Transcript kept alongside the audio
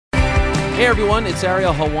Hey everyone, it's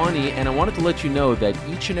Ariel Helwani, and I wanted to let you know that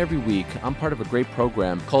each and every week I'm part of a great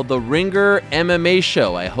program called The Ringer MMA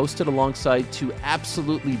Show. I host it alongside two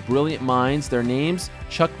absolutely brilliant minds. Their names,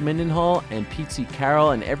 Chuck Mindenhall and Pete C. Carroll,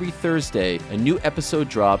 and every Thursday a new episode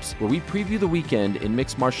drops where we preview the weekend in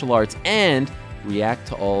mixed martial arts and react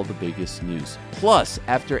to all the biggest news. Plus,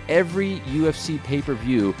 after every UFC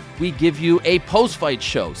pay-per-view, we give you a post-fight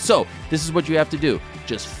show. So, this is what you have to do.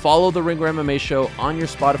 Just follow the Ringer MMA Show on your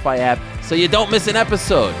Spotify app so you don't miss an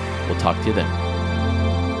episode. We'll talk to you then.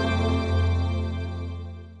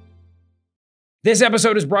 This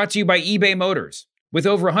episode is brought to you by eBay Motors. With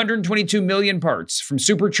over 122 million parts, from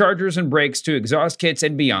superchargers and brakes to exhaust kits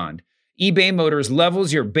and beyond, eBay Motors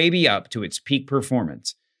levels your baby up to its peak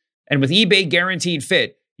performance. And with eBay Guaranteed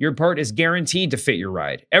Fit, your part is guaranteed to fit your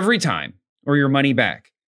ride every time or your money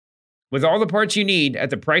back. With all the parts you need at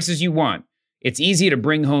the prices you want, it's easy to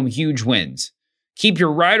bring home huge wins. Keep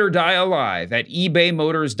your ride or die alive at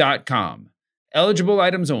ebaymotors.com. Eligible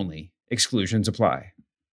items only. Exclusions apply.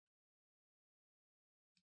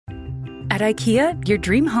 At IKEA, your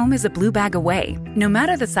dream home is a blue bag away. No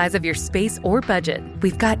matter the size of your space or budget,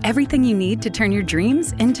 we've got everything you need to turn your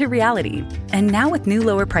dreams into reality. And now with new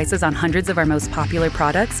lower prices on hundreds of our most popular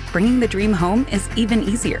products, bringing the dream home is even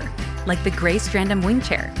easier. Like the gray Strandom wing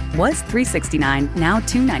chair was $369, now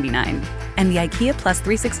 $299. And the IKEA Plus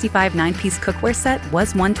 365 9-piece cookware set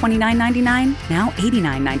was $129.99, now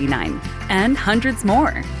 $89.99. And hundreds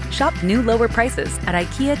more. Shop new lower prices at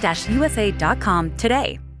IKEA-USA.com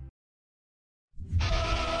today.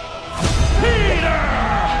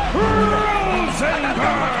 Rosenberg!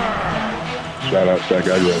 Shout out to that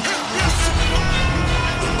guy,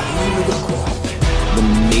 The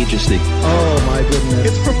majesty. Oh my goodness.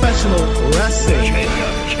 It's professional wrestling.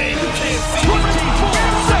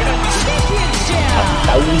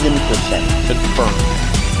 1,000% confirmed.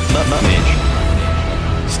 Mage.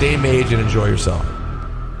 Stay mage and enjoy yourself.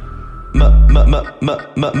 Mage. Male.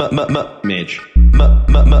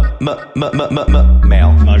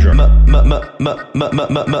 Measure.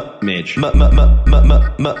 Mage.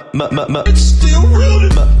 It's still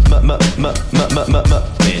rooted. Mage. Male.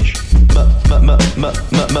 Measure. Mage.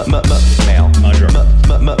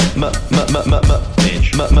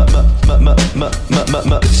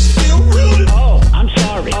 It's still rooted. Oh, I'm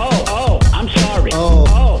sorry. Oh, I'm sorry.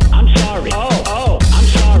 Oh, I'm sorry. Oh, I'm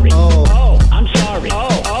sorry. Oh, I'm sorry.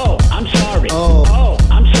 Oh, I'm sorry. Oh,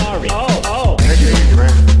 I'm sorry. Oh.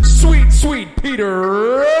 Sweet Peter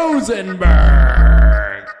Rosenberg.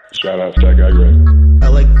 Shout out to that guy, Greg. I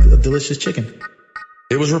like a delicious chicken.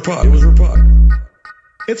 It was Rapod.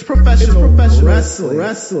 It's professional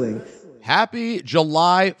wrestling. Happy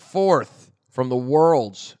July 4th from the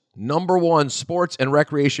world's #1 sports and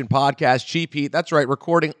recreation podcast, Cheap Heat. That's right,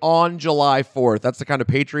 recording on July 4th. That's the kind of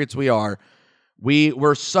patriots we are.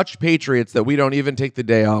 We're such patriots that we don't even take the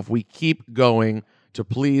day off. We keep going to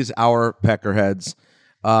please our peckerheads.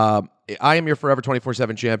 I am your forever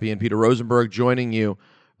 24/7 champion, Peter Rosenberg, joining you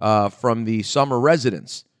from the summer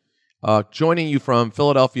residence, joining you from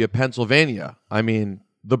Philadelphia, Pennsylvania. I mean,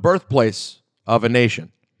 the birthplace of a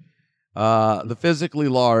nation. The physically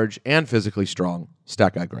large and physically strong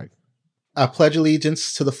Stat Guy Greg. I pledge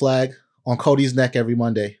allegiance to the flag on Cody's neck every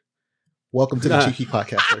Monday. Welcome to the Cheeky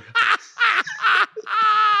Podcast.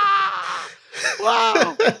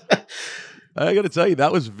 Wow. I got to tell you,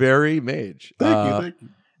 that was very mage. Thank you.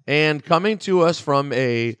 And coming to us from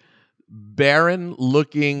a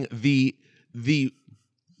barren-looking, the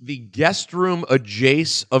guest room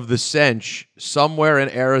adjacent of the Cinch somewhere in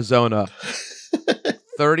Arizona,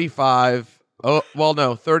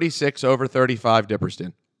 36 over 35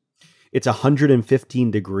 Dipperston. It's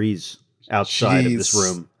 115 degrees outside of this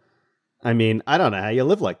room. I mean, I don't know how you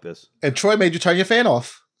live like this. And Troy made you turn your fan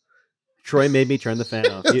off. Troy made me turn the fan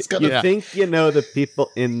off. You think you know the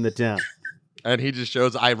people in the town. And he just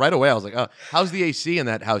shows, right away, I was like, oh, how's the AC in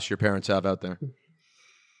that house your parents have out there?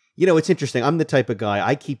 You know, it's interesting. I'm the type of guy,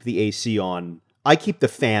 I keep the AC on. I keep the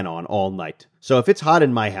fan on all night. So if it's hot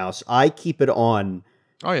in my house, I keep it on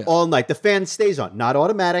all night. The fan stays on. Not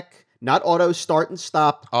automatic, not auto start and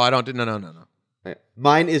stop. Oh, I don't. No.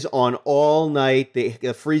 Mine is on all night.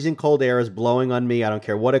 The freezing cold air is blowing on me. I don't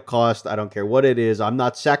care what it costs. I don't care what it is. I'm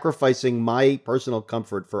not sacrificing my personal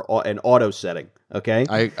comfort for an auto setting. Okay,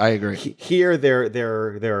 I agree. Here,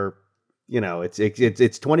 they're you know,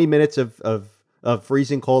 it's 20 minutes of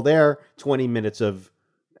freezing cold air, 20 minutes of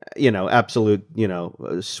absolute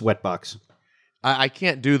sweatbox. I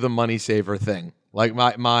can't do the money saver thing. Like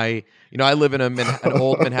my I live in an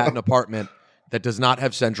old Manhattan apartment that does not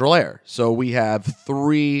have central air. So we have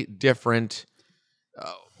 3 different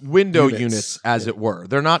window units, as it were.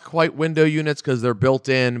 They're not quite window units because they're built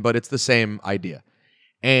in, but it's the same idea.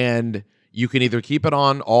 And you can either keep it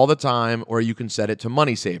on all the time or you can set it to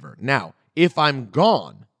Money Saver. Now, if I'm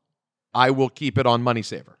gone, I will keep it on Money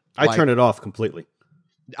Saver. I turn it off completely.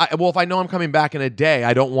 Well, if I know I'm coming back in a day,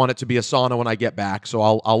 I don't want it to be a sauna when I get back. So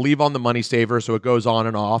I'll leave on the Money Saver so it goes on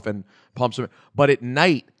and off and pumps them. But at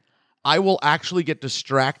night, I will actually get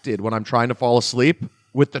distracted when I'm trying to fall asleep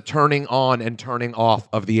with the turning on and turning off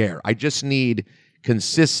of the air. I just need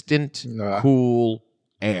consistent, cool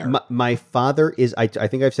air. My father is, I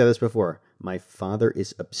think I've said this before, my father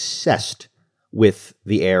is obsessed with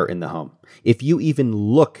the air in the home. If you even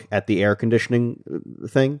look at the air conditioning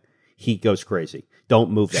thing, he goes crazy. Don't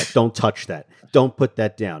move that. Don't touch that. Don't put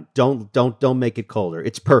that down. Don't make it colder.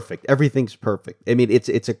 It's perfect. Everything's perfect. I mean,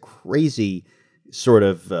 it's a crazy sort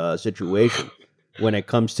of situation when it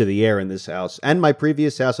comes to the air in this house and my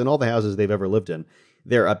previous house and all the houses they've ever lived in.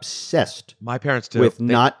 They're obsessed. My parents too. With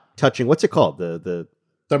not touching. What's it called? The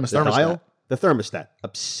thermostat. The dial? The thermostat.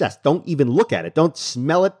 Obsessed. Don't even look at it. Don't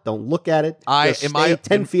smell it. Don't look at it. Just stay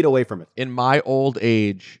 10 feet away from it. In my old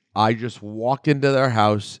age, I just walk into their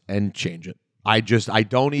house and change it. I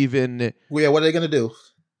don't even. Well, yeah, what are they gonna do?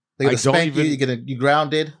 They're gonna spank you. You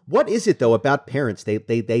grounded. What is it though about parents?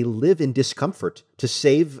 They live in discomfort to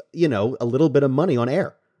save a little bit of money on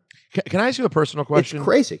air. Can I ask you a personal question? It's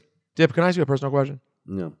crazy. Dip, can I ask you a personal question?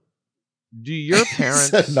 No. Do your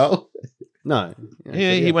parents? He said no. No.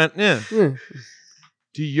 He went. Yeah.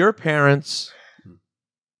 Do your parents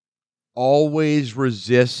always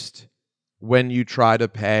resist when you try to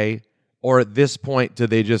pay, or at this point do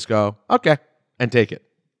they just go okay and take it?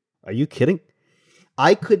 Are you kidding?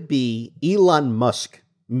 I could be Elon Musk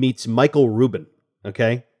meets Michael Rubin,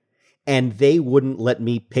 okay? And they wouldn't let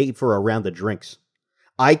me pay for a round of drinks.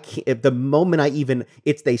 The moment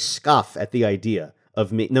they scoff at the idea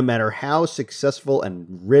of me, no matter how successful and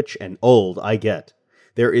rich and old I get,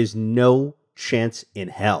 there is no chance in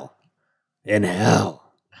hell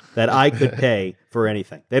that I could pay for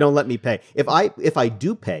anything. They don't let me pay. If I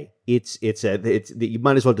do pay, it's you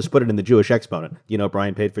might as well just put it in the Jewish exponent. You know,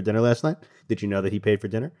 Brian paid for dinner last night. Did you know that he paid for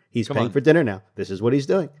dinner? He's paying for dinner now. This is what he's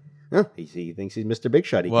doing. Huh? He thinks he's Mr. Big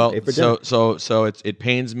Shot. He can pay for dinner. So it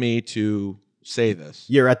pains me to say this.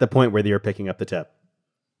 You're at the point where you're picking up the tab.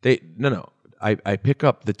 I pick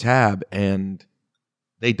up the tab and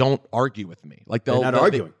they don't argue with me. Like they're not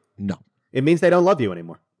arguing. No, it means they don't love you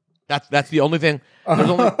anymore. That's the only thing.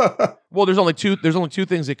 There's only two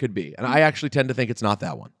things it could be, and I actually tend to think it's not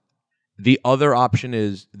that one. The other option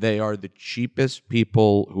is they are the cheapest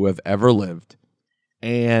people who have ever lived,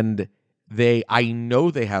 and I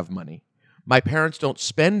know they have money. My parents don't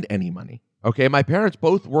spend any money. Okay, my parents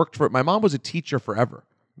both worked for. My mom was a teacher forever.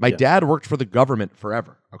 My dad worked for the government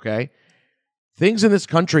forever. Okay, things in this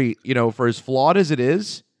country, for as flawed as it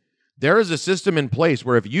is, there is a system in place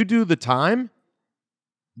where if you do the time,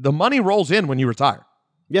 the money rolls in when you retire.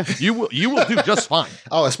 Yeah. You will do just fine.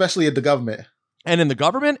 Oh, especially in the government. And in the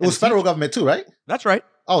government? It was federal government too, right? That's right.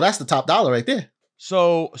 Oh, that's the top dollar right there.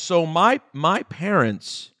 So my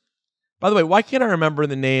parents, by the way, why can't I remember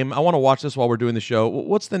the name? I want to watch this while we're doing the show.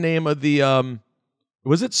 What's the name of the,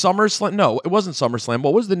 was it SummerSlam? No, it wasn't SummerSlam.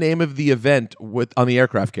 What was the name of the event on the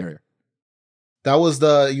aircraft carrier? That was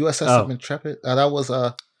the USS Intrepid. That was,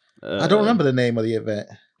 I don't remember the name of the event.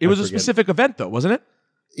 It was a specific event though, wasn't it?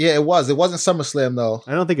 Yeah, it was. It wasn't SummerSlam though.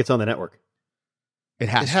 I don't think it's on the network. It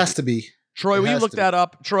has to be. Troy, will you look that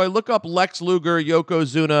up? Troy, look up Lex Luger,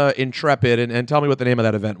 Yokozuna, Intrepid, and tell me what the name of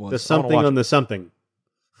that event was. The something on the something.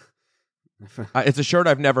 It's a shirt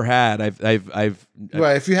I've never had. I've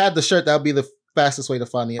right. If you had the shirt, that would be the fastest way to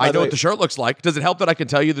find it. I know what the shirt looks like. Does it help that I can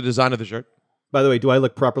tell you the design of the shirt? By the way, do I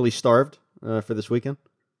look properly starved for this weekend?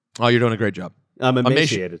 Oh, you're doing a great job. I'm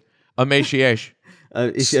emaciated. Emaciation.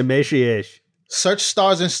 Emaciation. Search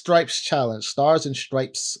Stars and Stripes Challenge. Stars and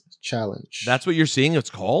Stripes Challenge. That's what you're seeing it's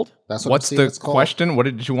called? That's what What's the question? What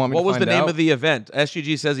did you want me to find out? What was the name of the event?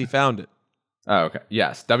 SGG says he found it. Oh, okay.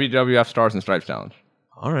 Yes. WWF Stars and Stripes Challenge.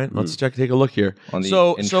 All right. Let's take a look here.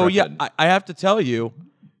 So yeah, I have to tell you,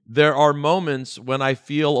 there are moments when I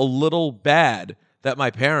feel a little bad that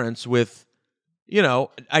my parents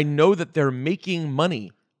I know that they're making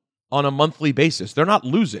money on a monthly basis. They're not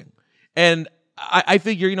losing. And I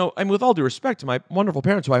figure, with all due respect to my wonderful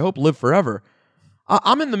parents who I hope live forever,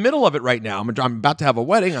 I'm in the middle of it right now. I'm about to have a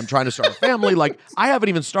wedding. I'm trying to start a family. Like, I haven't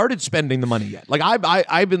even started spending the money yet. Like,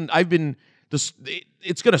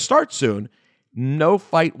 it's going to start soon. No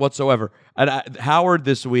fight whatsoever. And Howard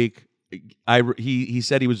this week, he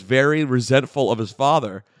said he was very resentful of his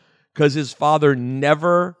father because his father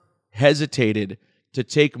never hesitated to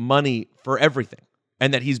take money for everything.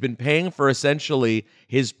 and that he's been paying for essentially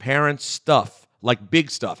his parents' stuff, like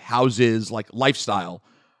big stuff, houses, like lifestyle,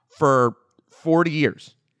 for 40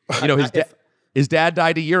 years. You know, his dad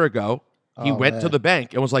died a year ago. He went to the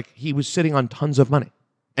bank and was like, he was sitting on tons of money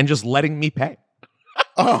and just letting me pay.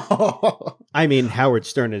 I mean, Howard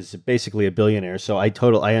Stern is basically a billionaire, so I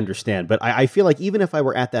understand. But I feel like even if I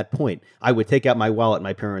were at that point, I would take out my wallet and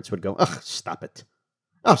my parents would go, "Ugh, stop it.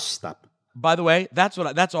 Oh, stop." By the way, that's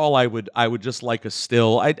all I would just like a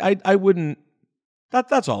still. I wouldn't.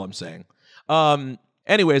 That's all I'm saying.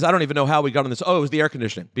 Anyways, I don't even know how we got on this. Oh, it was the air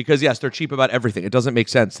conditioning. Because yes, they're cheap about everything. It doesn't make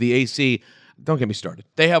sense. The AC, don't get me started.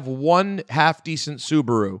 They have one half decent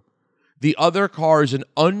Subaru. The other car is an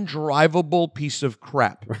undrivable piece of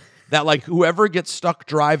crap that, like, whoever gets stuck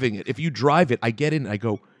driving it, if you drive it, I get in and I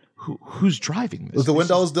go, who's driving this? Is the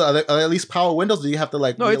windows, are they at least power windows? Do you have to,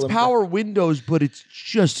 like... No, it's power windows, but it's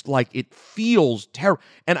just, like, it feels terrible.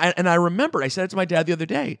 And I remember, I said it to my dad the other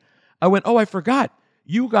day. I went, I forgot.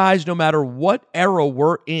 You guys, no matter what era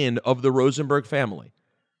we're in of the Rosenberg family,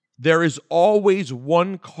 there is always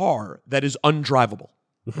one car that is undrivable.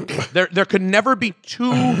 There could never be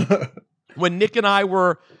two... When Nick and I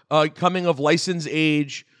were coming of license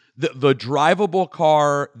age, the drivable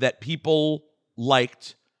car that people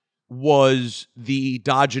liked was the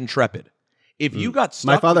Dodge Intrepid. If you got stuck...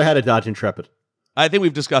 My father had a Dodge Intrepid. I think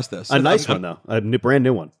we've discussed this. A nice one, though. A brand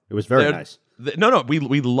new one. It was very nice. No, we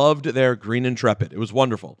loved their green Intrepid. It was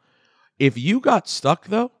wonderful. If you got stuck,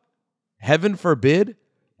 though, heaven forbid,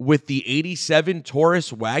 with the 87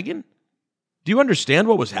 Taurus wagon... Do you understand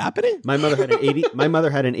what was happening? My mother had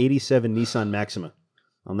an 87 Nissan Maxima.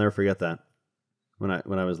 I'll never forget that when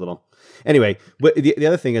I was little. Anyway, the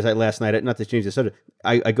other thing is, last night, not to change the subject,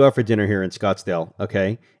 I go out for dinner here in Scottsdale,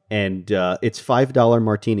 okay, and it's $5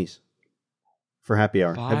 martinis for happy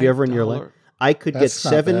hour. Have you ever in your life? I could get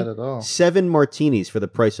seven martinis for the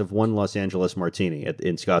price of one Los Angeles martini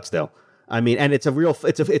in Scottsdale. I mean, and it's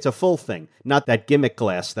a full thing, not that gimmick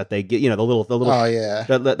glass that they get. You know, the little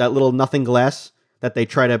that little nothing glass that they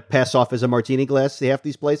try to pass off as a martini glass. They have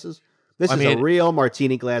these places. This is a real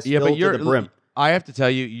martini glass filled to the brim. I have to tell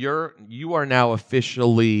you, you are now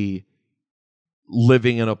officially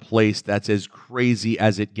living in a place that's as crazy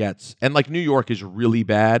as it gets, and like New York is really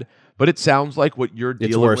bad, but it sounds like what you're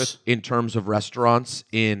dealing with in terms of restaurants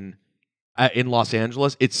in Los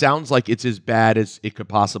Angeles. It sounds like it's as bad as it could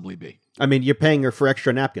possibly be. I mean, you're paying her for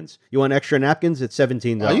extra napkins. You want extra napkins? It's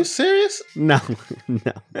 $17. Are you serious? No.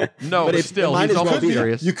 But it's still, he's almost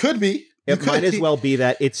serious. You could be. It might as well be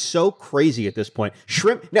that. It's so crazy at this point.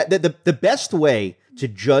 Shrimp. Now, the best way to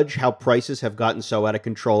judge how prices have gotten so out of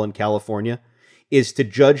control in California is to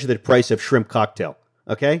judge the price of shrimp cocktail.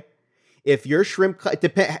 Okay? If your shrimp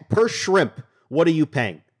per shrimp, what are you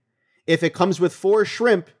paying? If it comes with 4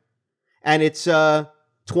 shrimp and it's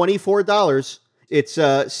 $24. It's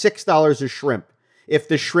 $6 a shrimp. If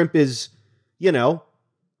the shrimp is,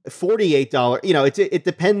 $48, it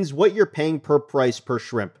depends what you're paying per price per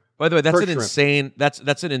shrimp. By the way, that's insane.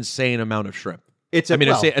 That's an insane amount of shrimp. It's a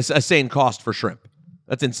insane cost for shrimp.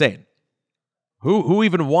 That's insane. Who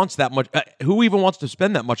even wants that much? Who even wants to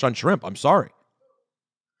spend that much on shrimp? I'm sorry.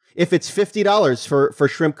 If it's $50 for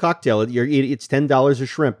shrimp cocktail, it's $10 a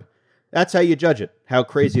shrimp. That's how you judge it, how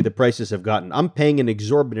crazy the prices have gotten. I'm paying an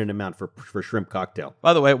exorbitant amount for shrimp cocktail.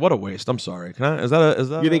 By the way, what a waste. I'm sorry. Is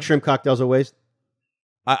that You think shrimp cocktail's a waste?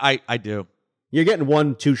 I do. You're getting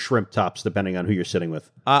 1-2 shrimp tops, depending on who you're sitting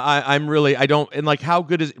with. I don't, and like how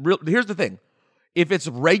good is it? Here's the thing. If it's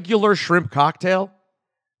regular shrimp cocktail,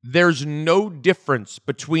 there's no difference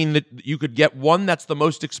between you could get one that's the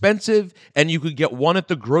most expensive and you could get one at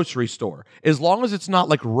the grocery store. As long as it's not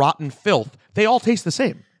like rotten filth, they all taste the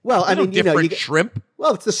same. Well, I mean, you get shrimp.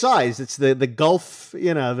 Well, it's the size. It's the Gulf,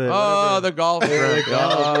 the Gulf shrimp. You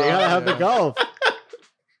gotta have the Gulf.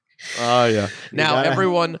 Oh yeah. Now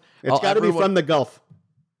everyone, it's got to be from the Gulf.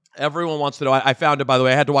 Everyone wants to know. I found it, by the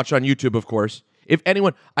way. I had to watch it on YouTube, of course. If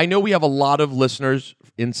anyone, I know we have a lot of listeners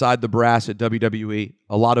inside the brass at WWE.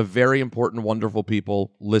 A lot of very important, wonderful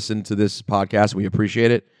people listen to this podcast. We appreciate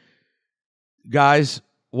it, guys.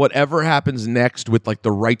 Whatever happens next with like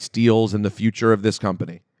the rights deals and the future of this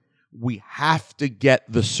company, we have to get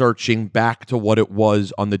the searching back to what it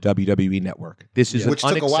was on the WWE network. This is an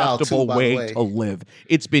unacceptable way to live.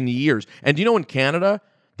 It's been years. And do you know in Canada,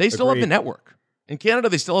 they still have the network. In Canada,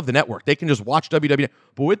 they still have the network. They can just watch WWE.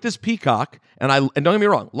 But with this Peacock, and don't get me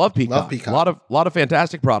wrong, love Peacock. A lot of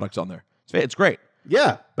fantastic products on there. It's great.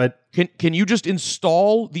 Yeah, but can you just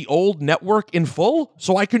install the old network in full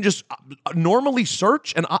so I can just normally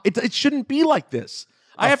search? And it shouldn't be like this.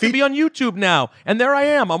 I have to be on YouTube now, and there I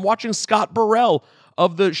am. I'm watching Scott Burrell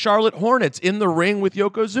of the Charlotte Hornets in the ring with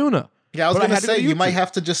Yokozuna. Yeah, I was But going had to say, go to you might YouTube.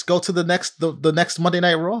 have to just go to the next Monday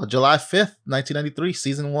Night Raw, July 5th, 1993,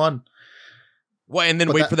 season 1. Well, and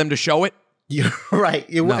then wait for them to show it? You're right.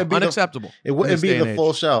 It wouldn't be unacceptable. It wouldn't be the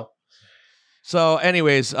full show. So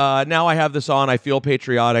anyways, now I have this on. I feel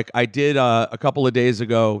patriotic. I did a couple of days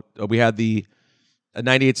ago, we had the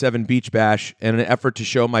 98.7 Beach Bash, and in an effort to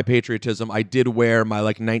show my patriotism, I did wear my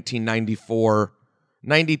 1994,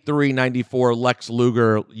 93, 94 Lex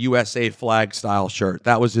Luger USA flag style shirt.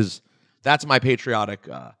 That's my patriotic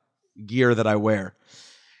gear that I wear.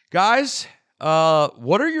 Guys,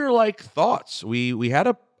 what are your thoughts? We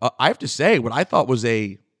had I have to say, what I thought was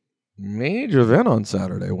a major event on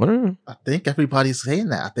Saturday. I think everybody's saying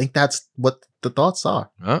that. I think that's what the thoughts are.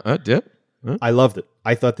 Dip. I loved it.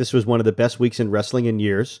 I thought this was one of the best weeks in wrestling in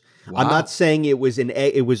years. Wow. I'm not saying it was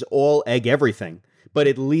it was all egg everything, but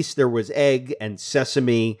at least there was egg and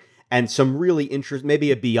sesame and some really interesting,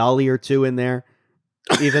 maybe a Bialy or two in there.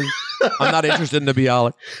 Even I'm not interested in the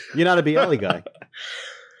Bialy. You're not a Bialy guy.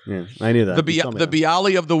 Yeah, I knew that. The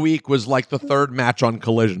Bialy of the week was the third match on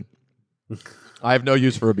Collision. I have no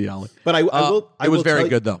use for a Bialy. But I will. It was very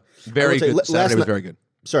good though. Very good. Saturday was very good.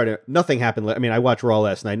 Sorry, nothing happened. I mean, I watched Raw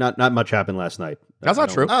last night. Not much happened last night. That's not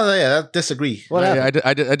true. Oh yeah, I disagree. What happened?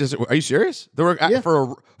 I disagree. Are you serious? There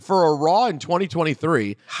were for a Raw in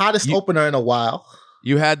 2023, hottest opener in a while.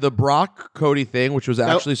 You had the Brock Cody thing, which was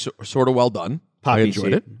actually sort of well done. Poppy I enjoyed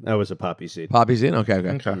seed. it. That was a poppy seed. Poppy seed. Okay.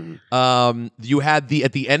 Okay. You had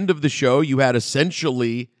at the end of the show, you had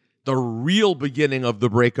essentially the real beginning of the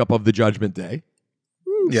breakup of the Judgment Day.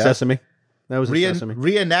 Yeah. Sesame. That was Sesame.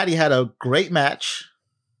 Rhea and Natty had a great match.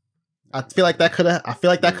 I feel like that could have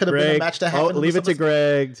been a match that happened. Leave it to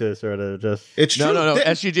Greg to sort of just. It's true. No.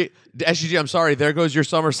 SGG. I'm sorry. There goes your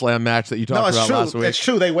SummerSlam match that you talked about last week. It's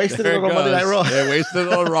true. They wasted it on Monday Night Raw. They wasted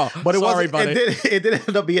it on Raw. But sorry, buddy. It did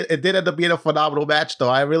end up being a phenomenal match, though.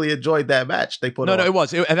 I really enjoyed that match they put on. No, it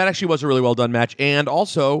was. And that actually was a really well done match. And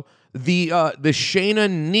also the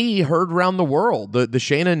Shayna knee heard around the world. The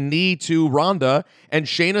Shayna knee to Ronda, and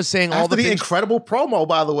Shayna saying all the things. Incredible promo,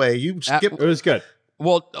 by the way. You skipped. It was good.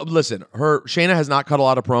 Well, listen, Shayna has not cut a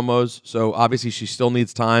lot of promos, so obviously she still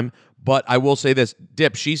needs time. But I will say this,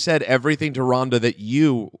 Dip, she said everything to Ronda that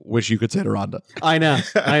you wish you could say to Ronda. I know.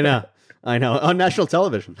 On national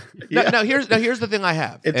television. Now here's the thing I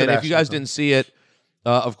have. And if you guys didn't see it,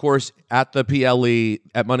 of course, at the PLE,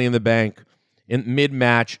 at Money in the Bank, in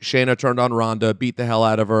mid-match, Shayna turned on Ronda, beat the hell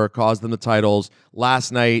out of her, caused them the titles.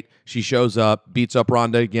 Last night, she shows up, beats up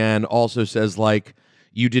Ronda again, also says,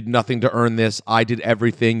 you did nothing to earn this. I did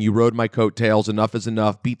everything. You rode my coattails. Enough is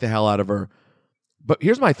enough. Beat the hell out of her. But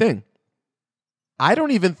here's my thing. I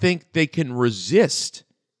don't even think they can resist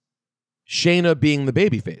Shayna being the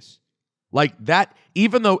babyface. That,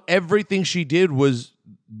 even though everything she did was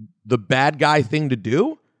the bad guy thing to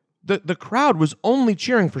do, the crowd was only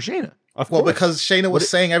cheering for Shayna. Well, because Shayna was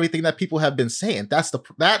saying everything that people have been saying. That's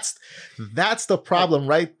the problem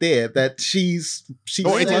right there. That she's.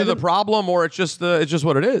 Or it's either the problem, or it's just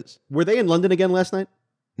what it is. Were they in London again last night?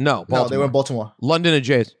 No, Baltimore. No, they were in Baltimore. London and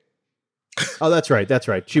Jays. Oh, that's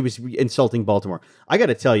right. She was insulting Baltimore. I got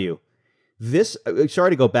to tell you, this. Sorry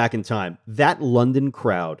to go back in time. That London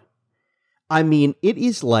crowd. I mean, it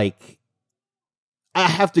is like. I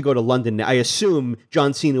have to go to London now. I assume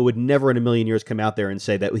John Cena would never in a million years come out there and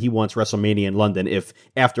say that he wants WrestleMania in London if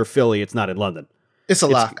after Philly it's not in London. It's a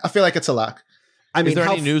lock. I feel like it's a lock. I mean, is there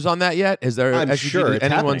any news on that yet? Is there? I'm sure it's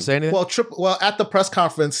anyone happening. saying it? Well, at the press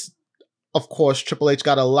conference, of course, Triple H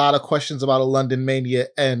got a lot of questions about a London Mania,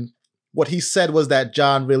 and what he said was that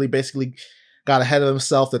John really basically got ahead of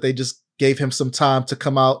himself. That they just gave him some time to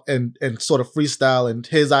come out and sort of freestyle, and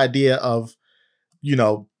his idea of,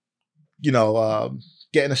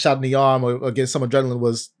 getting a shot in the arm or getting some adrenaline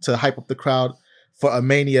was to hype up the crowd for a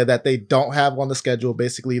Mania that they don't have on the schedule.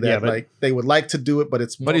 Basically, that they would like to do it, but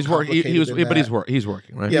it's more but he's working. He's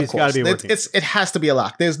working, right? Yeah, he's got to be working. It has to be a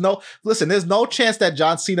lock. There's no chance that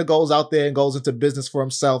John Cena goes out there and goes into business for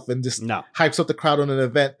himself and just hypes up the crowd on an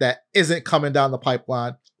event that isn't coming down the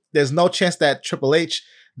pipeline. There's no chance that Triple H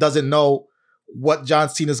doesn't know what John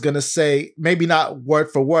Cena's going to say, maybe not word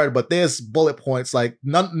for word, but there's bullet points.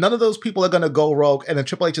 None of those people are going to go rogue, and then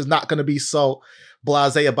Triple H is not going to be so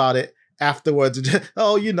blasé about it afterwards.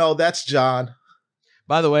 That's John.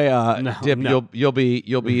 By the way, Dip, you'll be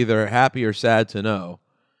either happy or sad to know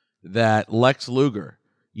that Lex Luger,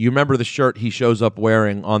 you remember the shirt he shows up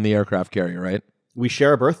wearing on the aircraft carrier, right? We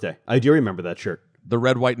share a birthday. I do remember that shirt. The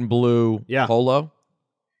red, white, and blue polo.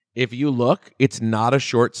 If you look, it's not a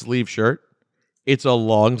short sleeve shirt. It's a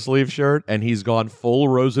long sleeve shirt, and he's gone full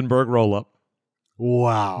Rosenberg roll up.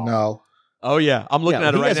 Wow. No. Oh yeah, I'm looking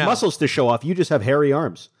at it right now. He has muscles to show off. You just have hairy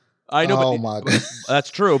arms. I know. Oh my God. That's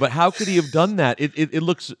true. But how could he have done that? It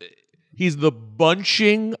looks. He's the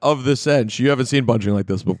bunching of the cinch. You haven't seen bunching like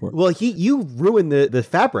this before. Well, you ruined the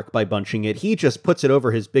fabric by bunching it. He just puts it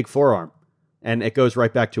over his big forearm, and it goes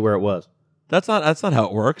right back to where it was. That's not how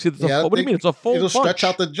it works. What do you mean? It's a full. It'll bunch. Stretch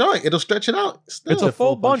out the joint. It'll stretch it out. Still. It's a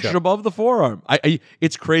full bunch above the forearm.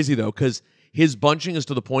 It's crazy though, because his bunching is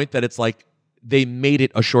to the point that it's like they made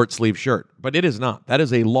it a short sleeve shirt, but it is not. That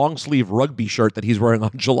is a long sleeve rugby shirt that he's wearing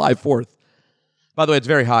on July 4th. By the way, it's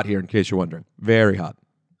very hot here, in case you're wondering. Very hot.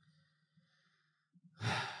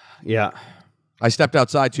 Yeah. I stepped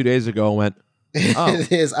outside 2 days ago and went, oh,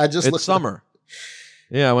 it is. I just it's summer.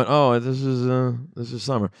 Yeah, I went, oh, this is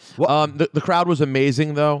summer. The crowd was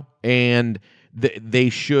amazing, though, and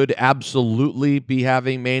they should absolutely be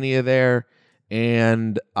having Mania there,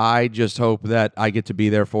 and I just hope that I get to be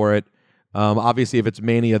there for it. Obviously, if it's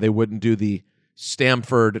Mania, they wouldn't do the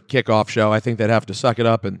Stamford kickoff show. I think they'd have to suck it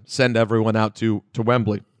up and send everyone out to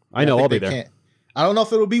Wembley. I know, I'll be there. Can't. I don't know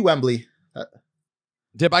if it'll be Wembley.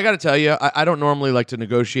 Dip, I got to tell you, I don't normally like to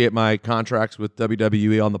negotiate my contracts with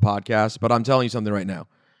WWE on the podcast, but I'm telling you something right now.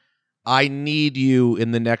 I need you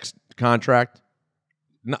in the next contract.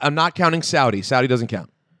 I'm not counting Saudi. Saudi doesn't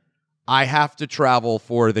count. I have to travel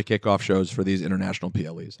for the kickoff shows for these international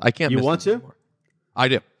PLEs. I can't. You miss want to? anymore. I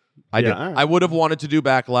do. I do. Right. I would have wanted to do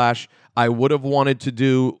Backlash. I would have wanted to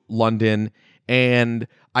do London. And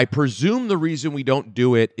I presume the reason we don't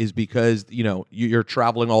do it is because, you're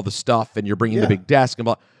traveling all the stuff and you're bringing the big desk and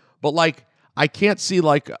blah. But like, I can't see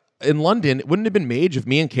like in London, it wouldn't have been Mage if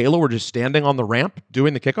me and Kayla were just standing on the ramp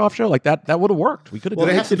doing the kickoff show. Like that would have worked. We could have done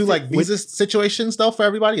it. They have to do like visa situations though for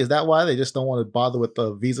everybody. Is that why they just don't want to bother with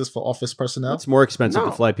the visas for office personnel? It's more expensive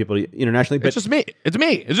to fly people internationally. But it's just me. It's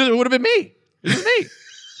me. It would have been me. It's just me.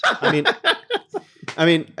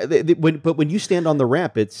 When you stand on the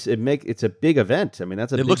ramp, it's a big event. I mean,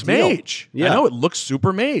 that's a it big looks deal. Mage. Yeah, I know it looks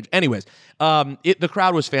super Mage. Anyways, the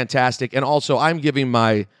crowd was fantastic, and also I'm giving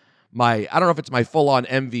my I don't know if it's my full on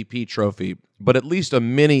MVP trophy, but at least a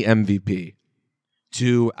mini MVP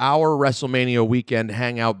to our WrestleMania weekend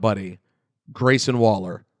hangout buddy Grayson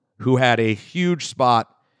Waller, who had a huge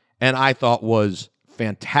spot, and I thought was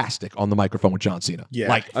fantastic on the microphone with John Cena. Yeah,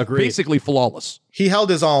 like agreed. Basically flawless. He held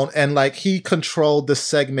his own and like he controlled the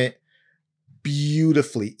segment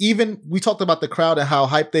beautifully. Even we talked about the crowd and how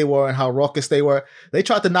hyped they were and how raucous they were. They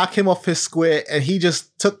tried to knock him off his square and he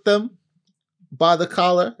just took them by the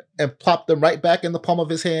collar and plopped them right back in the palm of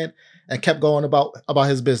his hand and kept going about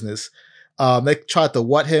his business. They tried to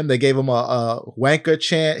what him. They gave him a wanker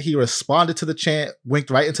chant. He responded to the chant, winked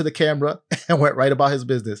right into the camera, and went right about his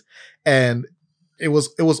business. And it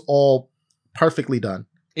was all perfectly done.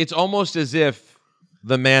 It's almost as if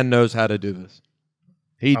the man knows how to do this.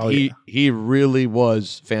 He really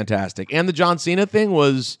was fantastic. And the John Cena thing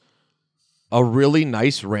was a really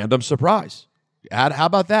nice random surprise. How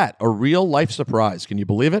about that? A real life surprise. Can you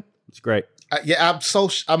believe it? It's great. I'm so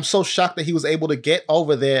shocked that he was able to get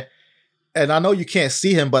over there. And I know you can't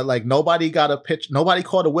see him, but like nobody got a pitch. Nobody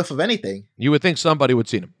caught a whiff of anything. You would think somebody would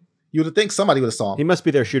see him. You would think somebody would have saw him. He must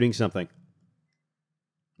be there shooting something.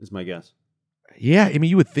 Is my guess. Yeah, I mean,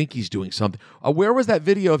 you would think he's doing something. Where was that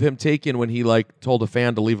video of him taken when he like told a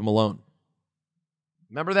fan to leave him alone?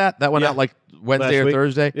 Remember that? That went out like Wednesday or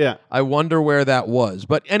Thursday? Yeah. I wonder where that was.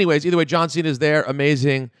 But anyways, either way, John Cena's there.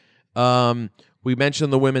 Amazing. We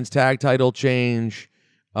mentioned the women's tag title change.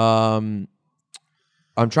 I'm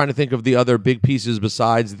trying to think of the other big pieces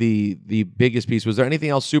besides the biggest piece. Was there anything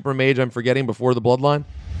else super major I'm forgetting before the Bloodline?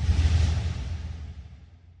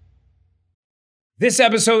 This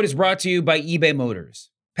episode is brought to you by eBay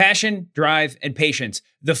Motors. Passion, drive, and patience.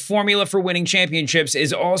 The formula for winning championships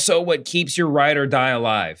is also what keeps your ride or die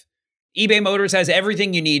alive. eBay Motors has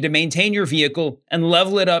everything you need to maintain your vehicle and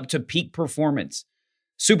level it up to peak performance.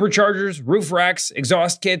 Superchargers, roof racks,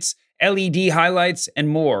 exhaust kits, LED highlights, and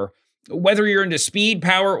more. Whether you're into speed,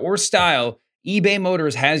 power, or style, eBay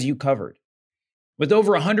Motors has you covered. With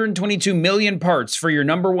over 122 million parts for your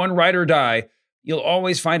number one ride or die, you'll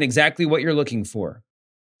always find exactly what you're looking for.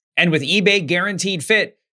 And with eBay Guaranteed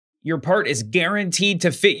Fit, your part is guaranteed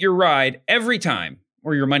to fit your ride every time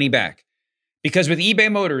or your money back. Because with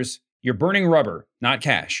eBay Motors, you're burning rubber, not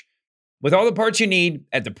cash. With all the parts you need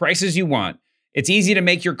at the prices you want, it's easy to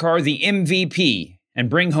make your car the MVP and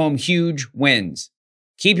bring home huge wins.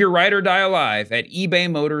 Keep your ride or die alive at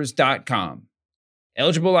ebaymotors.com.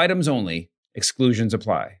 Eligible items only. Exclusions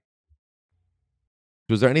apply.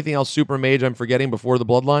 Was there anything else super major I'm forgetting before the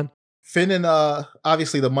Bloodline? Finn and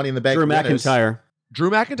obviously the Money in the Bank Drew winners. McIntyre. Drew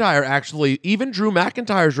McIntyre, actually, even Drew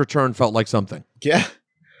McIntyre's return felt like something. Yeah.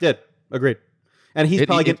 Did. Agreed. And he's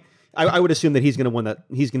probably I would assume that he's going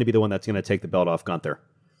to be the one that's going to take the belt off Gunther.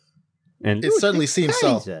 And it certainly seems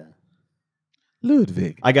so.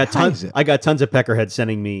 Ludwig. I got tons of peckerheads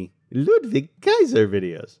sending me Ludwig Kaiser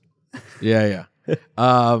videos. Yeah.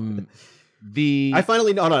 I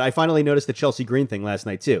finally noticed the Chelsea Green thing last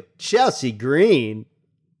night too. Chelsea Green.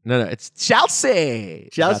 No, it's Chelsea.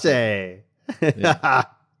 Chelsea. Yeah.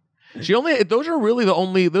 Those are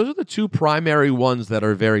the two primary ones that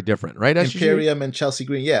are very different, right? Imperium and Chelsea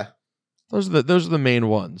Green, yeah. Those are the main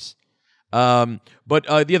ones. The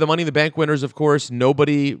Money in the Bank winners, of course,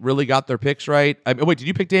 nobody really got their picks right. Wait, did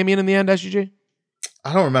you pick Damien in the end, SGG?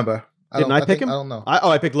 I don't remember. Didn't I pick him? I don't know.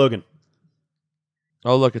 I picked Logan.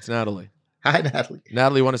 Oh, look, it's Natalie. Hi, Natalie.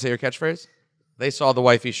 Natalie, want to say your catchphrase? They saw the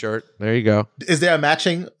wifey shirt. There you go. Is there a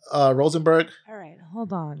matching Rosenberg? All right,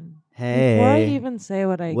 hold on. Hey. Before I even say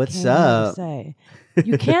what I What's came up? to say,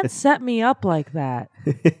 you can't set me up like that.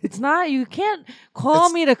 It's not. You can't call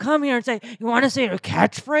me to come here and say you want to say your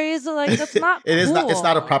catchphrase. Like that's not. It is cool. not. It's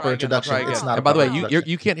not a proper introduction. It's not. And by the way,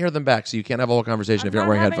 you can't hear them back, so you can't have a whole conversation if you're not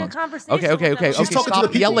wearing headphones. Okay. She's talking to the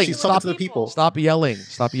people. Yelling. She's talking to the people. Stop yelling.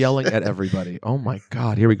 Stop yelling at everybody. Oh my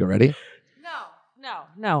God. Here we go. Ready?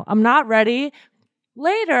 No. I'm not ready.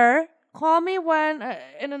 Later, call me when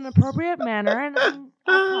in an appropriate manner and.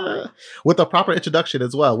 With a proper introduction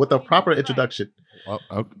as well. With a proper introduction. Oh.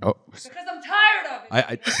 Because I'm tired of it.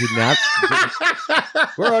 I did not.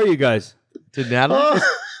 Where are you guys? Did Natalie?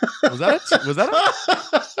 Was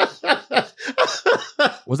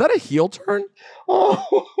that a heel turn?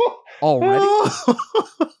 Already?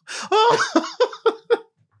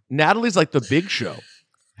 Natalie's like the Big Show.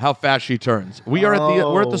 How fast she turns. We're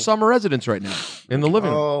at the summer residence right now in the living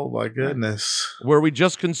room. Oh my goodness! Where we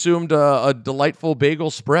just consumed a delightful bagel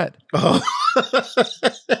spread. Oh.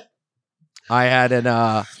 I had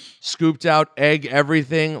an scooped out egg,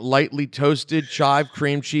 everything, lightly toasted, chive,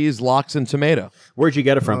 cream cheese, lox, and tomato. Where'd you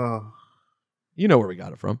get it from? You know where we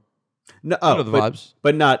got it from. No, the vibes,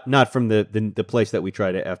 but not from the place that we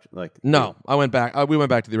tried it after. No, I went back. We went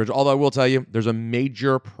back to the original. Although I will tell you, there's a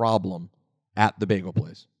major problem at the bagel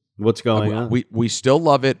place. What's going on? We still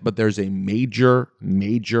love it, but there's a major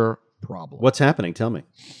problem. What's happening? Tell me.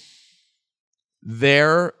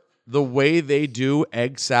 The way they do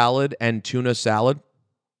egg salad and tuna salad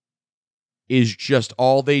is just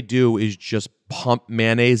all they do is just pump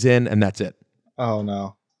mayonnaise in, and that's it. Oh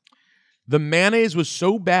no. The mayonnaise was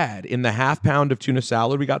so bad in the half pound of tuna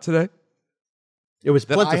salad we got today. It was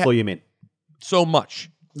plentiful, you mean? So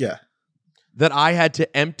much. Yeah. That I had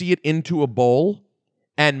to empty it into a bowl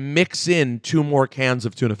and mix in 2 more cans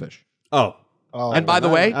of tuna fish. Oh. And by the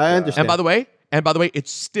way, I understand. And by the way,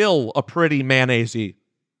 it's still a pretty mayonnaise-y.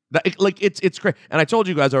 It's great. And I told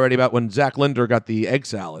you guys already about when Zach Linder got the egg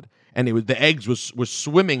salad, and the eggs was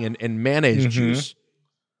swimming in mayonnaise juice.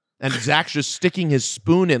 And Zach's just sticking his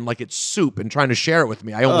spoon in like it's soup and trying to share it with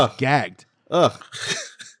me. I almost gagged. Ugh.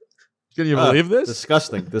 Can you believe this?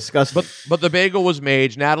 Disgusting. But the bagel was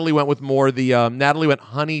made. Natalie went with more. Natalie went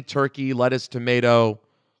honey, turkey, lettuce, tomato,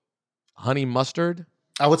 honey mustard.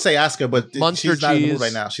 I would say ask her, but Munster she's not in the cheese. mood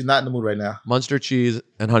right now. She's not in the mood right now. Munster cheese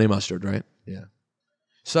and honey mustard, right? Yeah.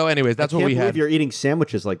 So, anyways, that's what we had. I can't believe you're eating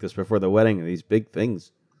sandwiches like this before the wedding. These big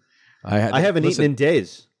things. I haven't eaten in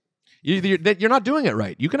days. You're not doing it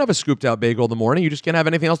right. You can have a scooped out bagel in the morning. You just can't have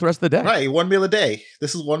anything else the rest of the day. Right, 1 meal a day.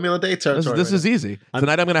 This is 1 meal a day territory. This is easy.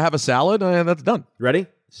 Tonight I'm going to have a salad, and that's done. Ready?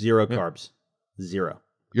 0 carbs. 0.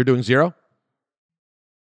 You're doing 0?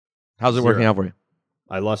 How's it working out for you?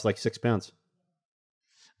 I lost like 6 pounds.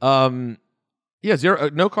 Yeah, 0.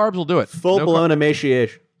 No carbs will do it. Full-blown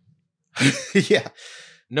emaciation. Yeah.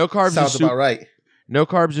 No carbs sounds about right. No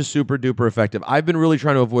carbs is super duper effective. I've been really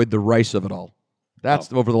trying to avoid the rice of it all.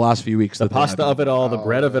 That's over the last few weeks. The pasta of it all, the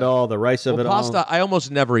bread of it all, the rice of it all. Pasta, I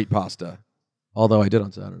almost never eat pasta. Although I did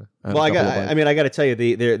on Saturday. I got to tell you,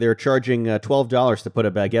 they're charging $12 to put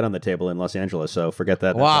a baguette on the table in Los Angeles. So forget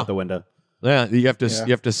that. That's out the window. Yeah, you have to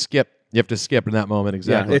skip. You have to skip in that moment.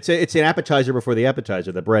 Exactly. Yeah, it's an appetizer before the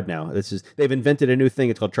appetizer. The bread now. They've invented a new thing.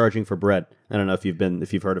 It's called charging for bread. I don't know if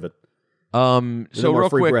you've heard of it. So real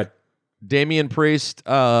quick, bread. Damian Priest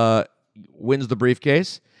wins the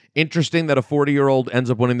briefcase. Interesting that a 40-year-old ends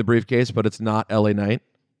up winning the briefcase, but it's not LA Knight.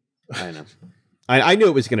 I know. I knew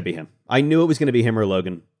it was going to be him. I knew it was going to be him or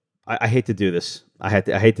Logan. I hate to do this. I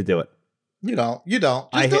hate to do it. You don't. Just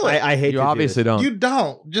do it. I hate. You obviously don't. You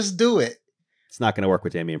don't. Just do it. It's not going to work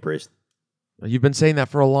with Damian Priest. You've been saying that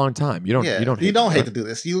for a long time. You don't. Yeah, You don't hate to do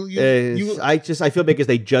this. I feel because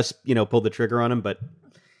they just pulled the trigger on him, but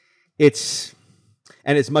it's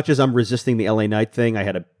And as much as I'm resisting the LA Knight thing, I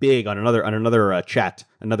had a big on another chat,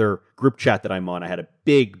 another group chat that I'm on. I had a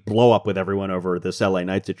big blow up with everyone over this LA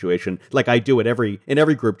Knight situation, like I do in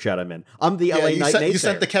every group chat I'm in. I'm the LA Knight naysayer. You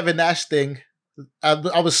sent the Kevin Nash thing.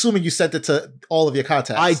 I'm assuming you sent it to all of your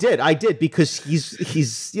contacts. I did because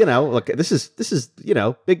he's look, this is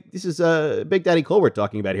Big Daddy Cole we're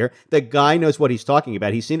talking about here. The guy knows what he's talking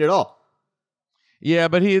about. He's seen it all. Yeah,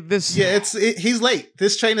 but he's late.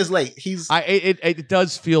 This train is late. It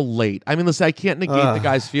does feel late. I mean, listen, I can't negate the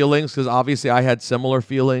guy's feelings because obviously I had similar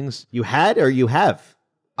feelings. You had or you have?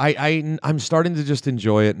 I'm starting to just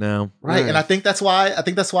enjoy it now. Right, and I think that's why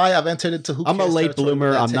I've entered into Who Cares. I'm a late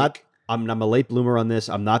bloomer. I'm a late bloomer on this.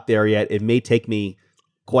 I'm not there yet. It may take me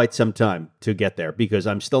quite some time to get there because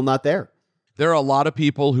I'm still not there. There are a lot of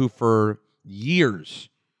people who for years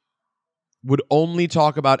would only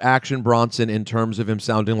talk about Action Bronson in terms of him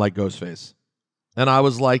sounding like Ghostface. And I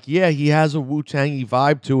was like, yeah, he has a Wu-Tangy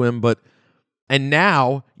vibe to him, and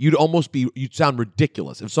now you'd sound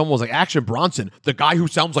ridiculous. If someone was like, Action Bronson, the guy who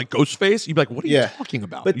sounds like Ghostface, you'd be like, what are you talking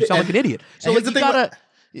about? But you sound like an idiot. So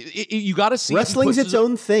you gotta see. Wrestling's its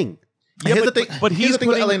own thing. Yeah,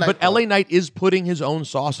 but LA Knight is putting his own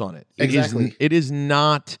sauce on it. Exactly. It is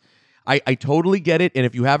not... I totally get it, and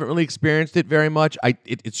if you haven't really experienced it very much,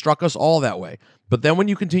 it struck us all that way. But then when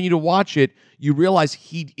you continue to watch it, you realize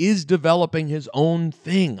he is developing his own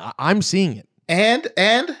thing. I'm seeing it, and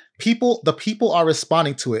the people are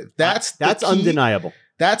responding to it. That's undeniable.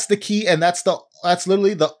 That's the key, and that's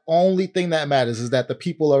literally the only thing that matters is that the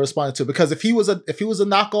people are responding to it. Because if he was a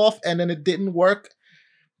knockoff and then it didn't work,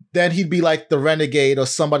 then he'd be like the Renegade or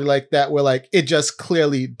somebody like that, where like it just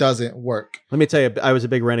clearly doesn't work. Let me tell you, I was a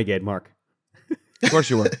big Renegade, Mark. Of course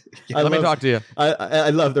you were. Let me talk to you. I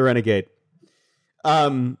love the Renegade.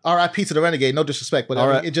 R.I.P. to the Renegade. No disrespect,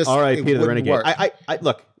 but it just R.I.P. to the Renegade. Work. I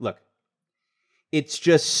look. It's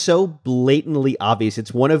just so blatantly obvious.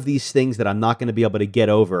 It's one of these things that I'm not going to be able to get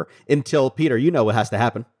over until Peter. You know what has to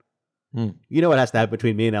happen. You know what has to happen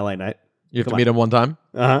between me and LA Knight. You have to meet him one time.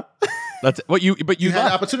 That's what you had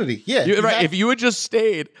an opportunity. Yeah. If you had just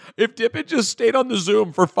stayed, if Dip had just stayed on the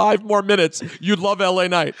Zoom for 5 more minutes, you'd love LA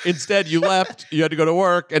Knight. Instead, you left, you had to go to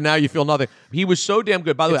work, and now you feel nothing. He was so damn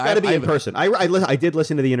good. By the way, it's got to be in person. I did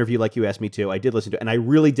listen to the interview like you asked me to. I did listen to it, and I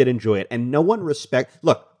really did enjoy it. And no one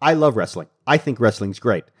Look, I love wrestling. I think wrestling's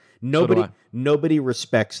great. Nobody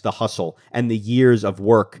respects the hustle and the years of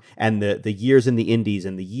work and the years in the indies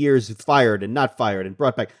and the years fired and not fired and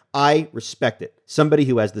brought back. I respect it. Somebody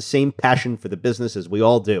who has the same passion for the business as we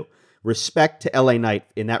all do. Respect to LA Knight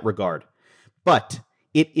in that regard. But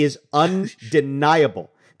it is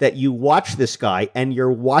undeniable that you watch this guy and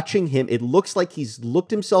you're watching him. It looks like he's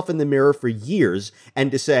looked himself in the mirror for years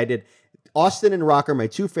and decided, Austin and Rock are my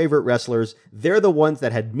 2 favorite wrestlers. They're the ones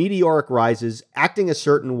that had meteoric rises, acting a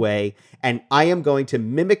certain way, and I am going to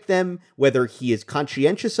mimic them, whether he is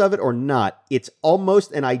conscientious of it or not. It's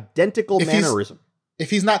almost an identical mannerism. If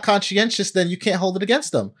he's not conscientious, then you can't hold it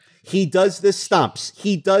against him. He does the stomps.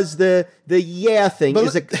 He does the yeah thing.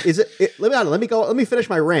 Let me finish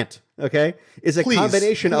my rant. Okay, is a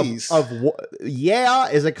combination of yeah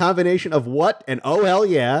is a combination of what and oh hell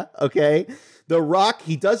yeah. Okay. The Rock,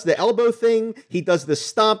 he does the elbow thing, he does the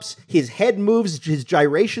stomps, his head moves, his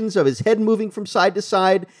gyrations of his head moving from side to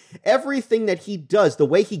side. Everything that he does, the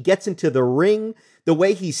way he gets into the ring, the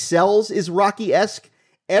way he sells is Rocky-esque.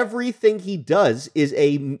 Everything he does is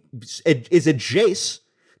adjacent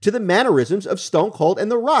to the mannerisms of Stone Cold and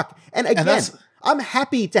The Rock. And again, I'm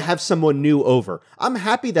happy to have someone new over. I'm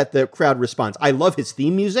happy that the crowd responds. I love his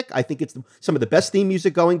theme music. I think it's some of the best theme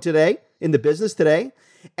music going today in the business today.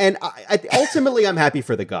 And ultimately, I'm happy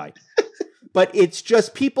for the guy. But it's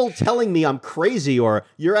just people telling me I'm crazy or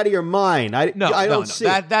you're out of your mind. I don't see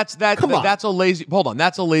it. That's a lazy. Hold on,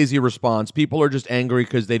 that's a lazy response. People are just angry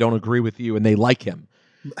because they don't agree with you and they like him.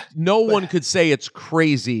 No one could say it's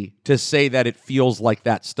crazy to say that it feels like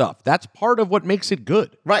that stuff. That's part of what makes it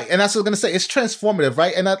good, right? And that's what I'm going to say. It's transformative,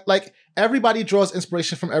 right? And everybody draws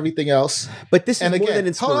inspiration from everything else. But this is more than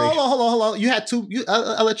inspiration. Hold on. You had 2.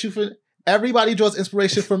 I'll let you finish. Everybody draws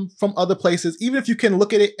inspiration from other places. Even if you can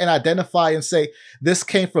look at it and identify and say, this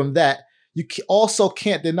came from that, you also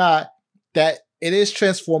can't deny that it is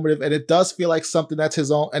transformative and it does feel like something that's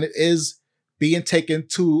his own and it is being taken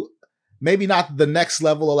to maybe not the next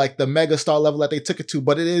level or like the megastar level that they took it to,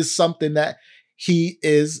 but it is something that he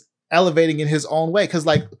is elevating in his own way. Because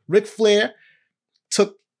like Ric Flair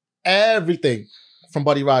took everything from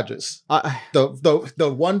Buddy Rogers.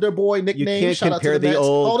 The Wonder Boy nickname. You can't compare the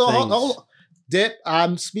old Hold on. Dip,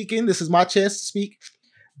 I'm speaking. This is my chance to speak.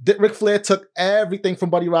 Ric Flair took everything from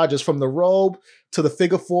Buddy Rogers, from the robe to the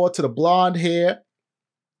figure 4 to the blonde hair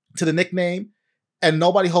to the nickname, and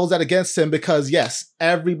nobody holds that against him because, yes,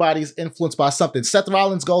 everybody's influenced by something. Seth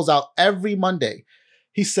Rollins goes out every Monday.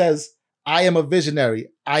 He says, I am a visionary.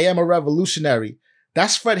 I am a revolutionary.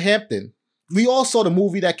 That's Fred Hampton. We all saw the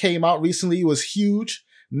movie that came out recently. It was huge.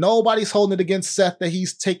 Nobody's holding it against Seth that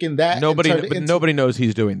he's taken that. Nobody knows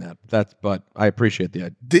he's doing that. But I appreciate the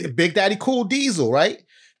idea. Big Daddy Cool Diesel, right?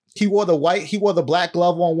 He wore the black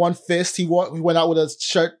glove on one fist. He went out with a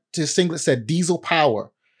shirt, his singlet said Diesel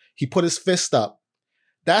Power. He put his fist up.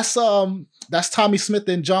 That's Tommy Smith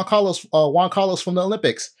and Juan Carlos from the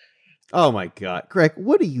Olympics. Oh my God, Greg,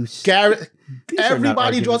 what are you saying?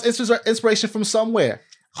 Everybody draws inspiration from somewhere.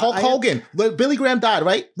 Hulk Hogan, Billy Graham died,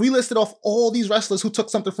 right? We listed off all these wrestlers who took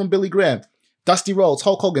something from Billy Graham. Dusty Rhodes,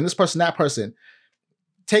 Hulk Hogan, this person, that person.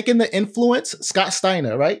 Taking the influence, Scott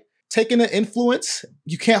Steiner, right? Taking the influence,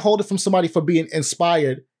 you can't hold it from somebody for being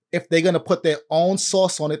inspired if they're going to put their own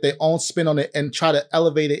sauce on it, their own spin on it, and try to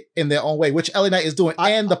elevate it in their own way, which LA Knight is doing.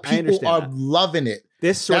 And the people are loving it.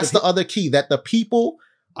 That's the other key, that the people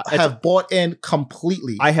have bought in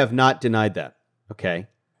completely. I have not denied that. Okay.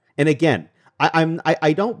 And again,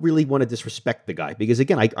 I don't really want to disrespect the guy because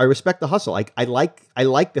again, I respect the hustle. I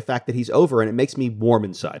like the fact that he's over and it makes me warm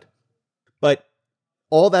inside. But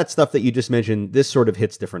all that stuff that you just mentioned, this sort of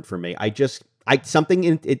hits different for me. Something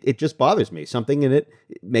in it just bothers me. Something in it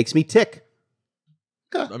makes me tick.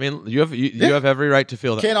 I mean, you have every right to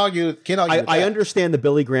feel that. Can't argue. I understand the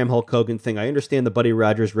Billy Graham Hulk Hogan thing. I understand the Buddy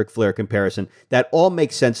Rogers Ric Flair comparison. That all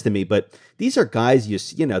makes sense to me. But these are guys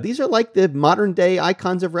these are like the modern day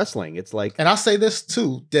icons of wrestling. It's like, and I'll say this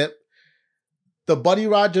too, that the Buddy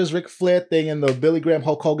Rogers Ric Flair thing and the Billy Graham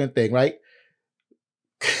Hulk Hogan thing, right?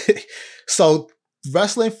 So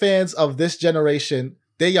wrestling fans of this generation,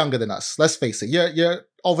 they're younger than us. Let's face it. You're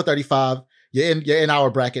over 35. You're in our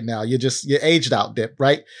bracket now. You're aged out, Dip,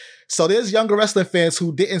 right? So there's younger wrestling fans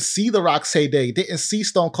who didn't see The Rock's heyday, didn't see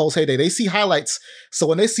Stone Cold's heyday. They see highlights. So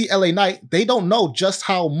when they see LA Knight, they don't know just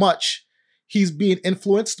how much he's being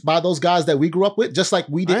influenced by those guys that we grew up with, just like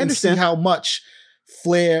we didn't see how much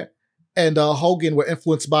Flair and Hogan were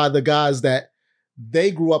influenced by the guys that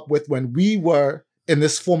they grew up with when we were in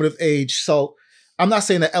this formative age. So I'm not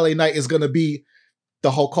saying that LA Knight is going to be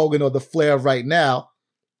the Hulk Hogan or the Flair right now.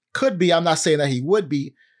 Could be. I'm not saying that he would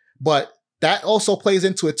be, but that also plays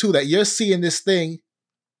into it too, that you're seeing this thing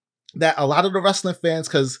that a lot of the wrestling fans,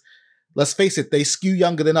 because let's face it, they skew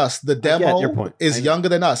younger than us. The demo is younger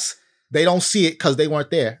than us. They don't see it because they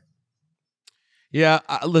weren't there. Yeah,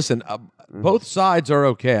 listen, both sides are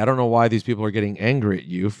okay. I don't know why these people are getting angry at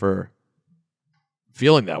you for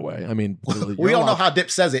feeling that way. I mean, we don't know how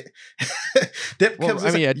Dip says it. Dip comes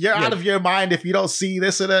you're out of your mind if you don't see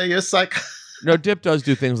this or that. You're like... No, Dip does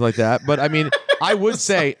do things like that. But I mean, I would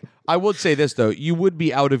say this, though. You would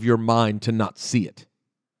be out of your mind to not see it.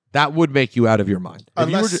 That would make you out of your mind.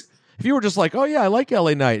 If you were just like, oh, yeah, I like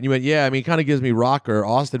LA Knight. And you went, yeah, I mean, it kind of gives me Rock or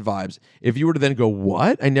Austin vibes. If you were to then go,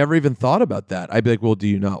 what? I never even thought about that. I'd be like, well, do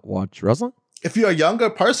you not watch wrestling? If you're a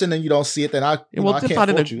younger person and you don't see it, then I Dip's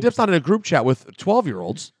not in a group chat with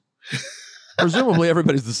 12-year-olds. Presumably,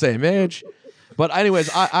 everybody's the same age. But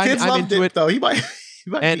anyways, I'm into it. Though. He might...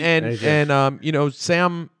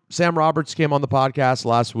 Sam Roberts came on the podcast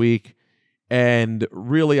last week and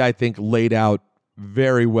really, I think, laid out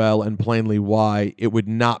very well and plainly why it would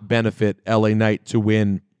not benefit LA Knight to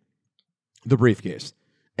win the briefcase,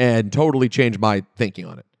 and totally changed my thinking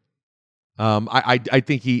on it. I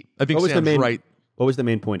think Sam's right. What was the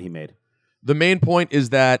main point he made? The main point is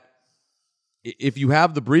that if you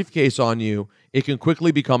have the briefcase on you, it can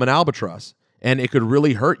quickly become an albatross. And it could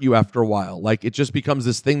really hurt you after a while. Like, it just becomes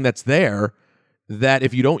this thing that's there that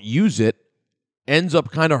if you don't use it, ends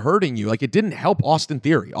up kind of hurting you. Like, it didn't help Austin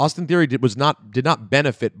Theory. Austin Theory did not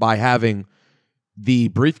benefit by having the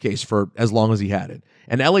briefcase for as long as he had it.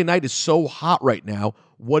 And LA Knight is so hot right now.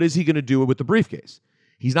 What is he going to do with the briefcase?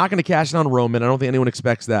 He's not going to cash in on Roman. I don't think anyone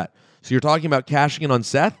expects that. So you're talking about cashing in on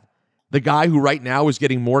Seth, the guy who right now is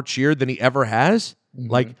getting more cheered than he ever has? Mm-hmm.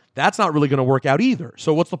 Like, that's not really going to work out either.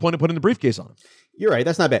 So what's the point of putting the briefcase on him? You're right.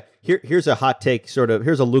 That's not bad. Here's a hot take,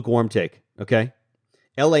 here's a lukewarm take, okay?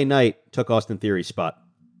 LA Knight took Austin Theory's spot.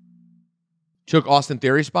 Took Austin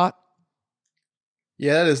Theory's spot?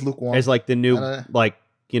 Yeah, that is lukewarm. As like the new,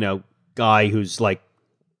 guy who's like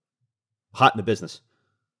hot in the business.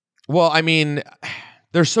 Well, I mean,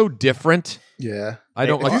 they're so different. Yeah. I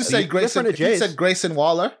don't like... If you said Grayson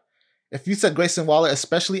Waller... If you said Grayson Waller,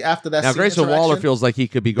 especially after that, now Grayson Waller feels like he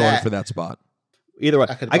could be going for that spot. Either way,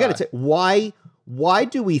 I got to say, why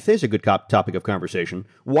do we think, this is a good topic of conversation,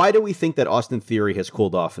 why do we think that Austin Theory has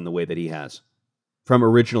cooled off in the way that he has from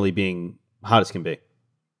originally being hot as can be?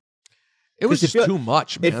 It was just too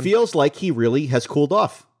much, man. It feels like he really has cooled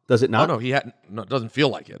off. Does it not? No, he hadn't. No, it doesn't feel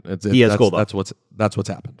like it. He has cooled off. That's what's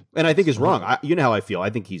happened. And I think he's wrong. You know how I feel. I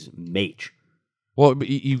think he's mage. Well,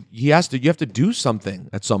 he has to. You have to do something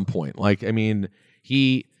at some point. Like, I mean,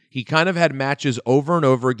 he kind of had matches over and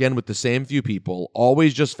over again with the same few people.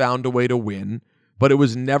 Always just found a way to win, but it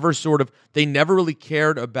was never sort of. They never really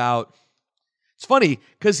cared about. It's funny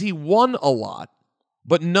because he won a lot,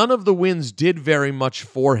 but none of the wins did very much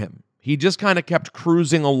for him. He just kind of kept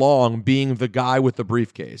cruising along, being the guy with the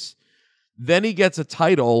briefcase. Then he gets a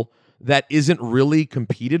title that isn't really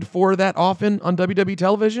competed for that often on WWE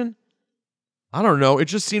television. I don't know. It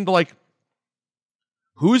just seemed like,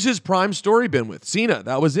 who's his prime story been with? Cena.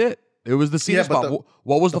 That was it. It was the Cena spot.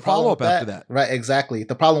 What was the follow-up after that? Right, exactly.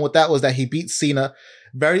 The problem with that was that he beat Cena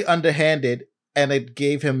very underhanded, and it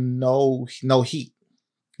gave him no heat.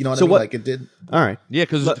 You know what I mean? Like, it did. All right. Yeah,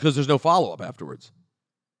 because there's no follow-up afterwards.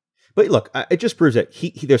 But look, it just proves that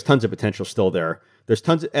there's tons of potential still there. There's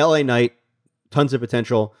tons of LA Knight, tons of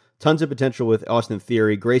potential with Austin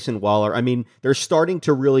Theory, Grayson Waller. I mean, they're starting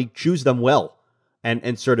to really choose them well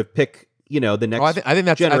and sort of pick, the next I think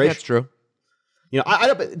that's true.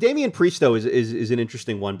 But Damian Priest, though, is an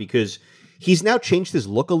interesting one because he's now changed his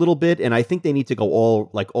look a little bit, and I think they need to go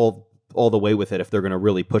all the way with it if they're going to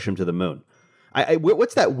really push him to the moon.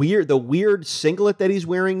 What's that weird singlet that he's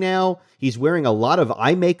wearing now? He's wearing a lot of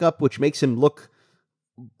eye makeup, which makes him look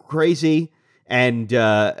crazy. And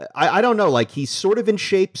I don't know, like he's sort of in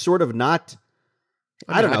shape, sort of not.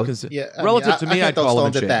 I don't know. Relative to me, I'd call him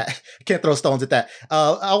in shape. I can't throw stones at that.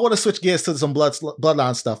 I want to switch gears to some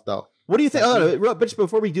bloodline stuff, though. What do you think? But just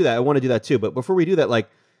before we do that, I want to do that too. But before we do that,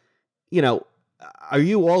 are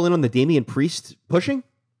you all in on the Damian Priest pushing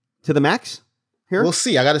to the max? Here? We'll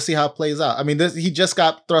see. I got to see how it plays out. I mean, he just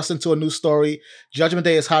got thrust into a new story. Judgment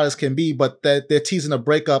Day is hot as can be, but they're teasing a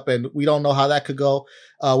breakup, and we don't know how that could go.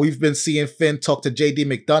 We've been seeing Finn talk to JD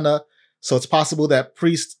McDonough, so it's possible that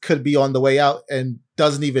Priest could be on the way out and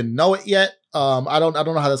doesn't even know it yet. I don't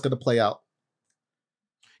know how that's going to play out.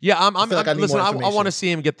 Yeah, I want to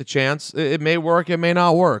see him get the chance. It may work, it may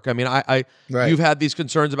not work. I mean, You've had these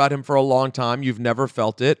concerns about him for a long time. You've never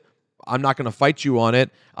felt it. I'm not going to fight you on it.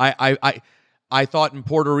 I thought in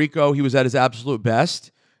Puerto Rico he was at his absolute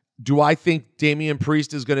best. Do I think Damian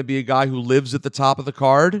Priest is going to be a guy who lives at the top of the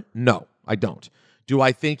card? No, I don't. Do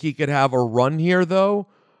I think he could have a run here, though,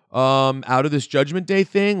 out of this Judgment Day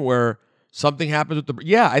thing where something happens with the...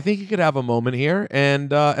 Yeah, I think he could have a moment here,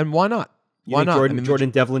 and why not? Why not? Jordan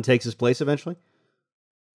Devlin takes his place eventually?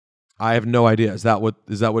 I have no idea. Is that what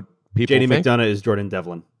people JD think? McDonough is Jordan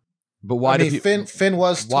Devlin. But why Finn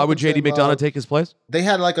was... Why would JD McDonough take his place? They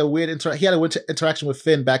had like a weird interaction with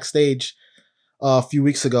Finn backstage a few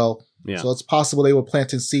weeks ago. Yeah. So it's possible they were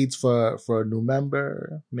planting seeds for a new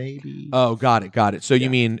member, maybe. Oh, got it. So you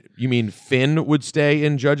mean Finn would stay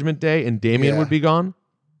in Judgment Day and Damian would be gone?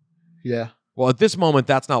 Yeah. Well, at this moment,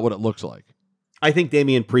 that's not what it looks like. I think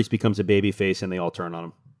Damian Priest becomes a babyface and they all turn on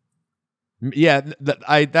him. Yeah,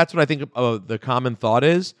 that's what I think the common thought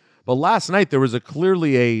is. But last night there was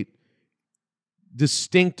clearly a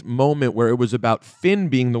distinct moment where it was about Finn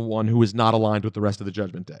being the one who was not aligned with the rest of the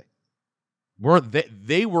Judgment Day.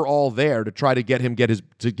 They were all there to try to get him get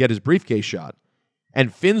his briefcase shot,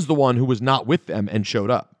 and Finn's the one who was not with them and showed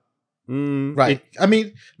up. Right. I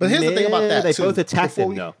mean, but here's the thing about that. They both attacked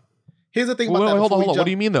him, though. Here's the thing about that. Hold on. What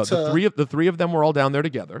do you mean, though? The three of them were all down there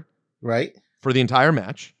together, right, for the entire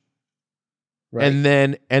match. Right. And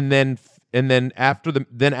then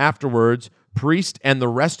afterwards, Priest and the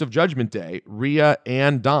rest of Judgment Day, Rhea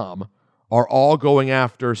and Dom, are all going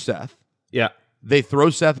after Seth. Yeah. They throw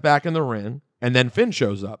Seth back in the ring, and then Finn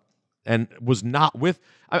shows up and was not with...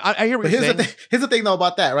 I hear what you're saying. Here's the thing, though,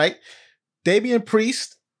 about that, right? Damian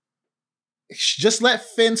Priest, just let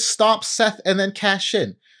Finn stomp Seth and then cash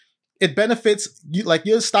in. It benefits you, like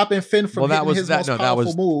you're stopping Finn from hitting his most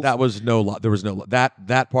powerful move. There was no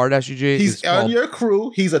that part. SUG. He's on your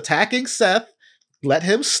crew. He's attacking Seth. Let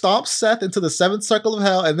him stomp Seth into the seventh circle of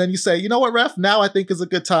hell, and then you say, "You know what, ref? Now I think is a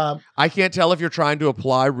good time." I can't tell if you're trying to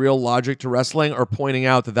apply real logic to wrestling or pointing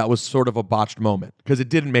out that was sort of a botched moment because it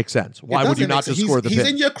didn't make sense. Why would you not just score the pin? He's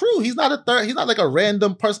in your crew. He's not a third. He's not like a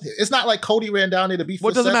random person. It's not like Cody ran down there to beat.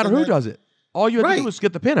 Well, it doesn't matter who does it. All you have to do is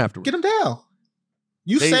get the pin afterwards. Get him down.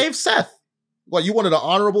 You saved Seth. What, you wanted an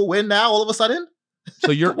honorable win now all of a sudden?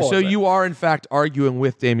 So you are in fact arguing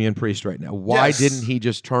with Damian Priest right now. Why didn't he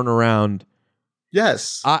just turn around?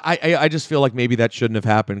 Yes. I just feel like maybe that shouldn't have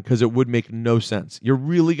happened because it would make no sense. You're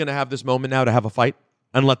really going to have this moment now to have a fight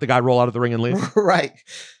and let the guy roll out of the ring and leave? Right.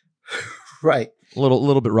 A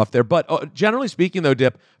little bit rough there. But generally speaking, though,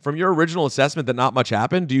 Dip, from your original assessment that not much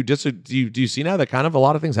happened, do you see now that kind of a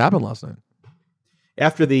lot of things happened last night?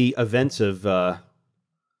 After the events of I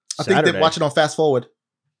think they watch it on fast forward.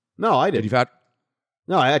 No, I did.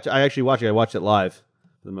 No, I actually watched it. I watched it live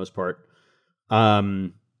for the most part.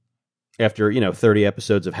 After 30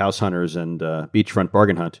 episodes of House Hunters and Beachfront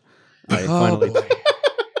Bargain Hunt, I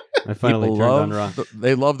finally turned on Raw.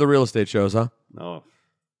 They love the real estate shows, huh? Oh,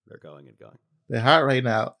 they're going and going. They're hot right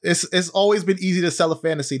now. It's always been easy to sell a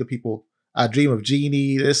fantasy to people. I dream of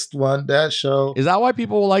Genie, this one, that show. Is that why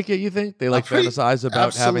people will like it, you think? They fantasize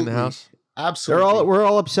about having the house? Absolutely. We're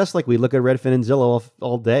all obsessed. Like we look at Redfin and Zillow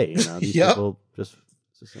all day. These people just,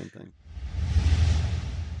 it's the same thing.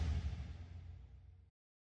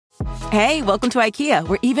 Hey, welcome to IKEA,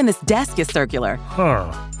 where even this desk is circular.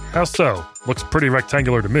 Huh. How so? Looks pretty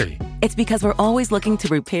rectangular to me. It's because we're always looking to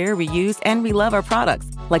repair, reuse, and relove our products,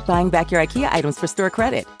 like buying back your IKEA items for store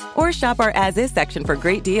credit. Or shop our as-is section for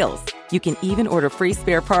great deals. You can even order free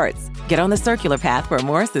spare parts. Get on the circular path for a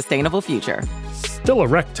more sustainable future. Still a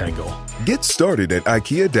rectangle. Get started at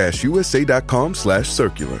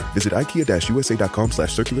IKEA-USA.com/circular. Visit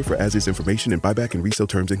IKEA-USA.com/circular for as-is information and buyback and resale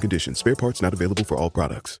terms and conditions. Spare parts not available for all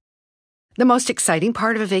products. The most exciting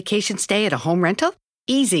part of a vacation stay at a home rental?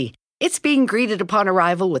 Easy. It's being greeted upon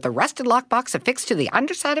arrival with a rusted lockbox affixed to the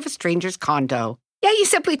underside of a stranger's condo. Yeah, you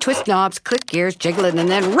simply twist knobs, click gears, jiggle it, and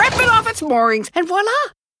then rip it off its moorings, and voila!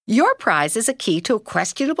 Your prize is a key to a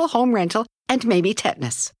questionable home rental and maybe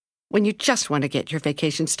tetanus. When you just want to get your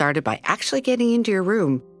vacation started by actually getting into your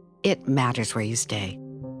room, it matters where you stay.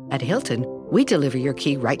 At Hilton, we deliver your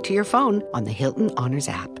key right to your phone on the Hilton Honors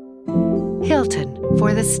app. Hilton,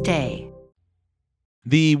 for the stay.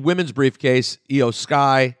 The women's briefcase, Io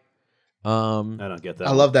Sky. I don't get that.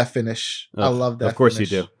 I love that finish. I love that. Of course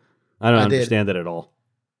finish. you do. I don't understand it at all.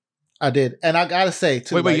 I did. And I got to say,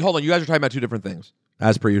 too. Wait, hold on. You guys are talking about two different things,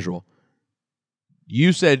 as per usual.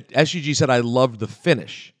 You said, SGG said, I loved the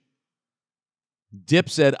finish. Dip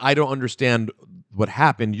said, I don't understand what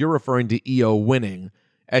happened. You're referring to Io winning.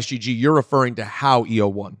 SGG, you're referring to how Io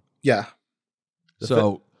won. Yeah.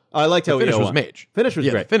 I liked how finish Io was won. Mage. Finish was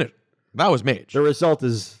great. Finish. That was Mage. The result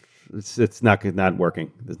is it's not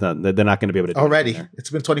working. They're not going to be able to do already. It It's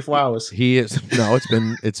been 24 hours. He is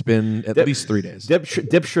it's been at least 3 days. Dip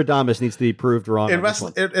Stradamus needs to be proved wrong. In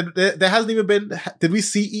wrestling, there hasn't even been. Did we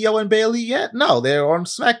see Io and Bailey yet? No, they're on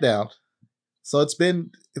SmackDown. So it's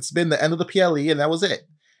been the end of the PLE, and that was it.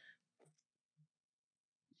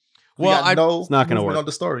 Well, it's not going to work on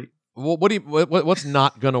the story. Well, what's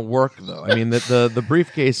not going to work though? I mean, the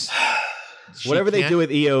briefcase. Whatever they do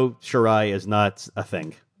with Io Shirai is not a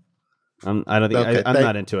thing. I'm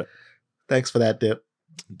not into it. Thanks for that, Dip.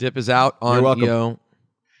 Dip is out on Io.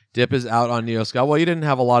 Dip is out on Io Sky. Well, you didn't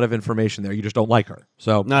have a lot of information there. You just don't like her.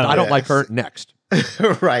 So I don't like her. Next.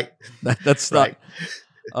 Right. That's right.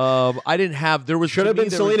 I didn't have. There was should have been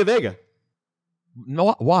Selena Vega.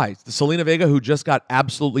 No, why? The Selena Vega who just got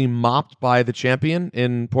absolutely mopped by the champion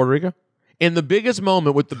in Puerto Rico in the biggest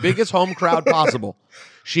moment with the biggest home crowd possible.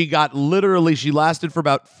 She lasted for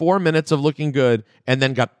about 4 minutes of looking good and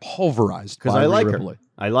then got pulverized. Because I like her.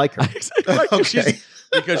 I like her. Okay.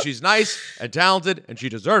 Because she's nice and talented and she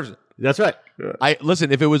deserves it. That's right.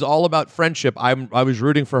 Listen, if it was all about friendship, I was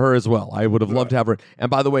rooting for her as well. I would have loved to have her.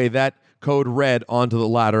 And by the way, that code red onto the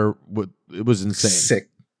ladder, it was insane.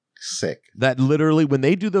 Sick. That literally, when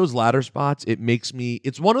they do those ladder spots,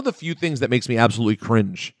 it's one of the few things that makes me absolutely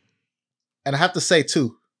cringe. And I have to say,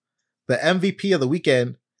 too, the MVP of the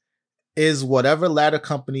weekend is whatever ladder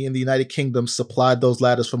company in the United Kingdom supplied those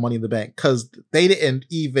ladders for Money in the Bank, because they didn't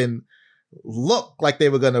even look like they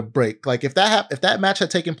were going to break. Like if that match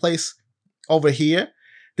had taken place over here,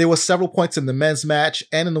 there were several points in the men's match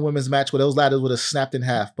and in the women's match where those ladders would have snapped in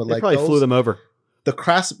half. But they probably flew them over. The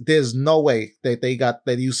crass, there's no way that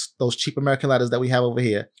they used those cheap American ladders that we have over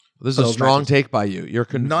here. This is a strong take by you. You're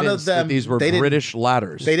convinced none of them, that these were British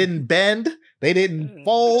ladders. They didn't bend. They didn't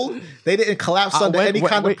fold. They didn't collapse under any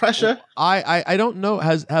kind of pressure. I don't know.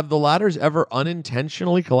 Have the ladders ever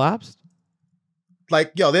unintentionally collapsed?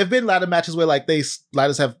 Like, there've been ladder matches where like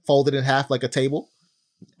ladders have folded in half like a table.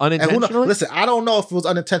 Unintentionally? Listen, I don't know if it was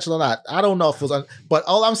unintentional or not. I don't know if it was but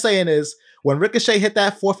all I'm saying is when Ricochet hit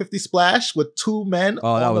that 450 splash with two men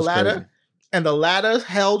on the ladder, crazy. And the ladder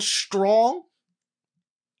held strong,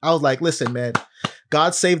 I was like, listen, man,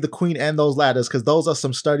 God save the queen and those ladders, because those are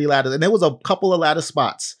some sturdy ladders. And there was a couple of ladder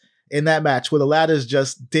spots in that match where the ladders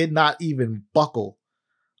just did not even buckle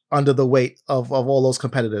under the weight of all those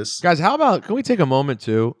competitors. Guys, can we take a moment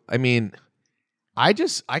too? I mean, I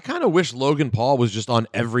kind of wish Logan Paul was just on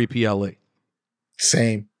every PLE.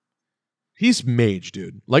 Same. He's mage,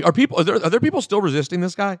 dude. Like, are there people still resisting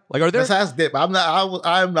this guy? Like, are there? Let's ask Dip. I'm not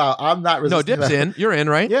resisting. No, Dip's that. in. You're in,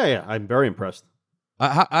 right? Yeah. I'm very impressed.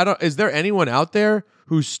 I don't. Is there anyone out there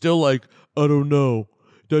who's still like, I don't know,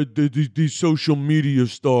 these social media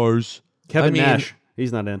stars? Kevin Nash,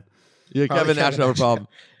 he's not in. Yeah, Kevin Nash, no problem.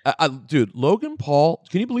 Dude, Logan Paul.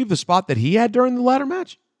 Can you believe the spot that he had during the ladder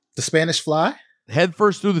match? The Spanish Fly, head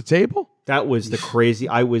first through the table. That was the crazy.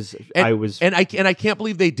 I was, and I can't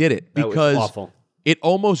believe they did it because awful. It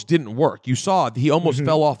almost didn't work. You saw he almost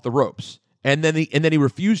fell off the ropes, and then he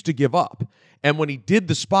refused to give up. And when he did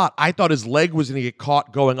the spot, I thought his leg was going to get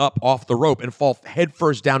caught going up off the rope and fall head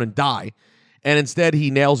first down and die. And instead,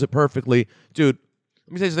 he nails it perfectly, dude.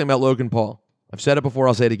 Let me say something about Logan Paul. I've said it before.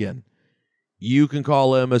 I'll say it again. You can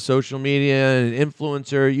call him a social media, an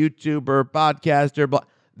influencer, YouTuber, podcaster, but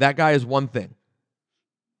that guy is one thing.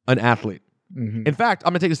 An athlete. Mm-hmm. In fact,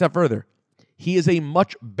 I'm going to take a step further. He is a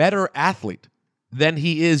much better athlete than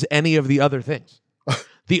he is any of the other things.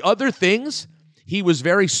 The other things, he was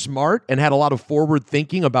very smart and had a lot of forward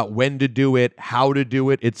thinking about when to do it, how to do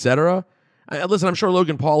it, etc. Listen, I'm sure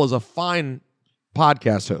Logan Paul is a fine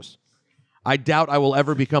podcast host. I doubt I will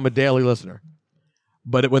ever become a daily listener.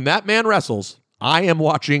 But when that man wrestles, I am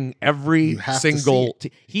watching every single...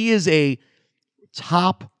 He is a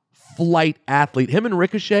top flight athlete. Him and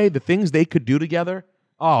Ricochet, the things they could do together.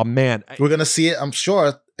 Oh man, we're gonna see it. I'm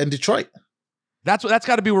sure in Detroit. That's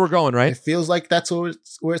got to be where we're going, right? It feels like that's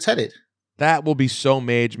where it's headed. That will be so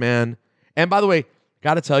mage, man. And by the way,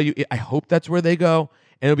 got to tell you, I hope that's where they go.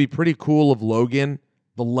 And it'll be pretty cool of Logan,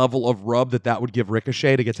 the level of rub that would give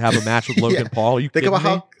Ricochet to get to have a match with Logan Paul. Are you think about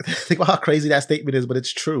me? Think about how crazy that statement is, but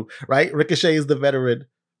it's true, right? Ricochet is the veteran.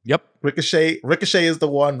 Yep. Ricochet is the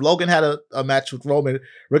one. Logan had a match with Roman.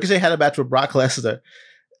 Ricochet had a match with Brock Lesnar.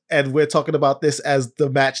 And we're talking about this as the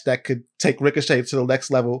match that could take Ricochet to the next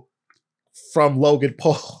level from Logan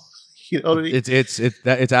Paul. You know what I mean?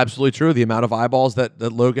 It's absolutely true. The amount of eyeballs that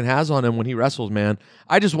Logan has on him when he wrestles, man.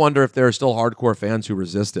 I just wonder if there are still hardcore fans who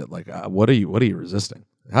resist it. Like, what are you resisting?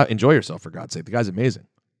 Enjoy yourself, for God's sake. The guy's amazing.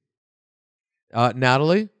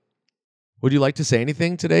 Natalie, would you like to say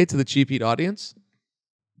anything today to the Cheap Heat audience?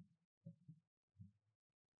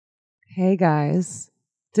 Hey guys,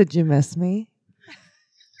 did you miss me?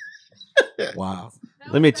 Wow.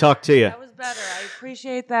 Let me talk to you. That was better. I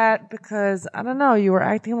appreciate that because, I don't know, you were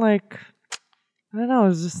acting like, I don't know, it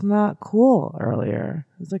was just not cool earlier.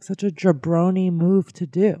 It was like such a jabroni move to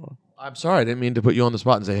do. I'm sorry. I didn't mean to put you on the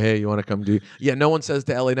spot and say, hey, you want to come do... Yeah, no one says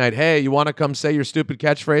to LA Knight, hey, you want to come say your stupid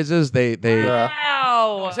catchphrases?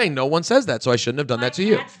 Wow. I'm saying no one says that, so I shouldn't have done that to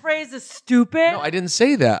you. Catchphrase is stupid? No, I didn't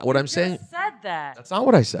say that. What I'm saying... said that. That's not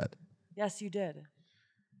what I said. Yes, you did.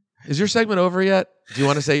 Is your segment over yet? Do you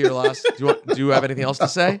want to say your last... Do you have anything else to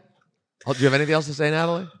say? Do you have anything else to say,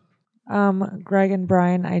 Natalie? Greg and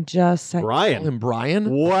Brian, I just sent... Brian? Call him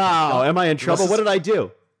Brian? Wow. Am I in trouble? What did I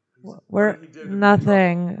do? We're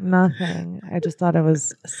nothing. I just thought it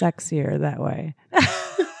was sexier that way.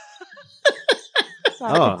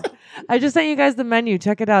 Sorry. Oh. I just sent you guys the menu.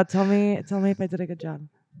 Check it out. Tell me if I did a good job.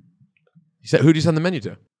 Who did you send the menu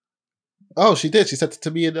to? Oh, she did. She sent it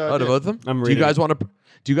to me. To both of them? I'm Do reading. you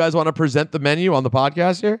guys want to present the menu on the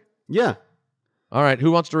podcast here? Yeah. All right.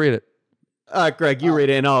 Who wants to read it? Greg, you read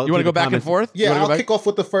it, and I'll. You want to go back comments. and forth? Yeah, I'll kick off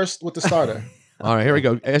with the starter. All right, here we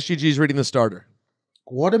go. SGG's reading the starter.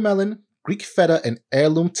 Watermelon, Greek feta, and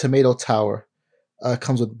heirloom tomato tower.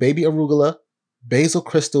 Comes with baby arugula, basil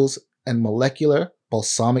crystals, and molecular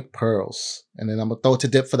balsamic pearls. And then I'm going to throw it to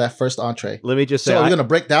Dip for that first entree. Let me just say... So are you going to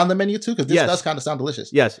break down the menu too? Because this does kind of sound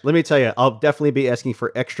delicious. Yes. Let me tell you, I'll definitely be asking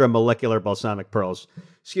for extra molecular balsamic pearls.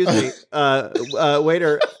 Excuse me.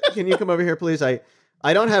 Waiter, can you come over here, please?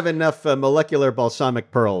 I don't have enough molecular balsamic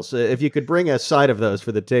pearls. If you could bring a side of those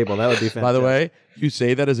for the table, that would be fantastic. By the way, you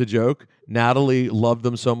say that as a joke. Natalie loved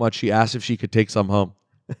them so much, she asked if she could take some home.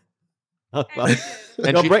 Oh, well.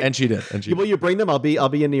 and she did. Will you bring them? I'll be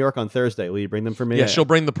in New York on Thursday. Will you bring them for me? Yeah, she'll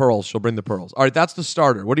bring the pearls. All right, that's the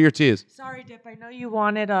starter. What are your teas? Sorry, Dip. I know you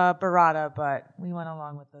wanted a burrata, but we went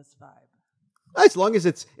along with this vibe. As long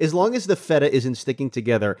as the feta isn't sticking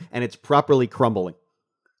together and it's properly crumbling.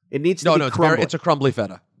 It needs to be crumbling. It's a crumbly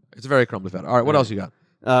feta. It's a very crumbly feta. All right, what else you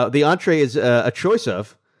got? The entree is a choice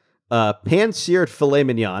of pan-seared filet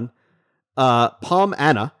mignon, palm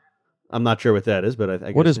anna. I'm not sure what that is, but I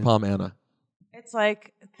guess. What is palm anna? It's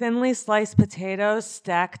like thinly sliced potatoes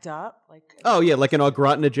stacked up. Oh, yeah, like an au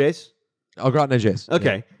gratin ajace? Au gratin ajace.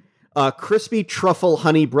 Okay. Yeah. Crispy truffle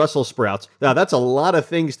honey Brussels sprouts. Now, that's a lot of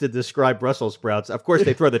things to describe Brussels sprouts. Of course,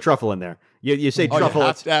 they throw the truffle in there. You say truffle. You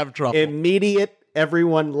have to have truffle. Immediate.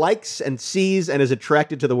 Everyone likes and sees and is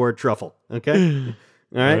attracted to the word truffle. Okay?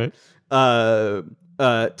 All right.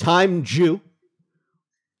 Thyme Jew.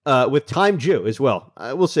 With Thyme Jew as well.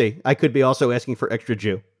 We'll see. I could be also asking for extra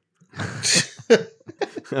Jew. All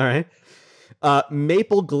right.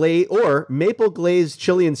 Maple glazed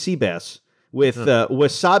chili and sea bass with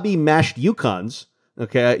wasabi mashed Yukons.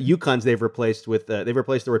 Okay, Yukons they've replaced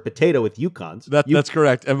the word potato with Yukons. That's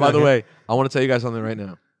correct. And by the way, I want to tell you guys something right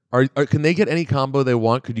now. Can they get any combo they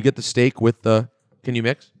want? Could you get the steak with the? Can you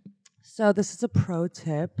mix? So this is a pro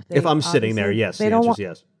tip. If I'm sitting there, yes. The answer is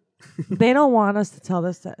yes. They don't want us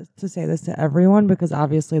to say this to everyone because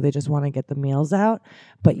obviously they just want to get the meals out.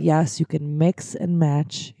 But yes, you can mix and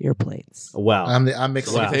match your plates. Wow. I'm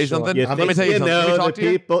mixing. Let me tell you something. Let me tell you something. Let me talk to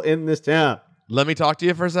people in this town. Let me talk to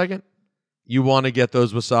you for a second. You want to get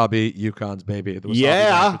those wasabi Yukons, baby. The wasabi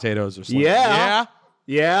mashed potatoes or something.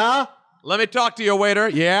 Yeah. Let me talk to you, waiter.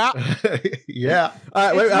 Yeah. Yeah.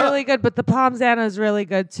 It's really good, but the Parmesan is really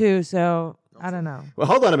good too. So I don't know. Well,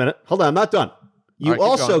 hold on a minute. I'm not done. You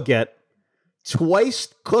also get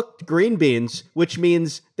twice cooked green beans, which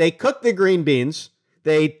means they cook the green beans,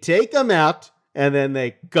 they take them out, and then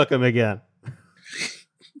they cook them again.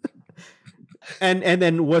 and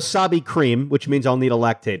then wasabi cream, which means I'll need a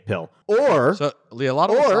lactate pill. Or Lee, a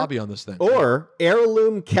lot of wasabi on this thing. Or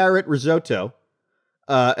heirloom carrot risotto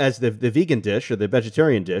as the vegan dish or the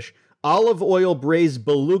vegetarian dish, olive oil braised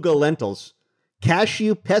beluga lentils,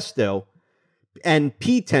 cashew pesto, and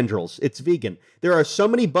pea tendrils. It's vegan. There are so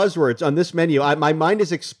many buzzwords on this menu. My mind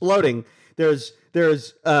is exploding. There's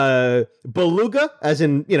beluga, as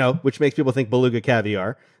in, which makes people think beluga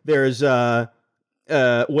caviar. There's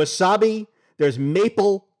wasabi. There's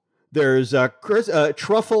maple. There's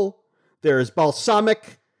truffle. There's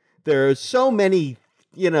balsamic. There's so many,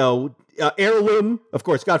 heirloom. Of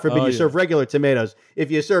course, God forbid you serve regular tomatoes.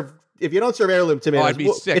 If you don't serve heirloom tomatoes, I'd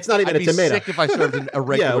be sick. It's not even a tomato. I'd be sick if I served a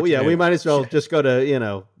regular tomato. Yeah, we might as well just go to,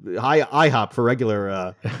 IHOP for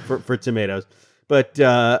regular, for tomatoes. But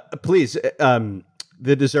please,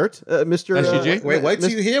 the dessert, Mr. SGG? Wait till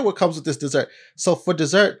you hear what comes with this dessert. So for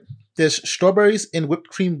dessert, there's strawberries in whipped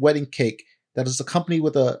cream wedding cake that is accompanied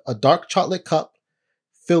with a dark chocolate cup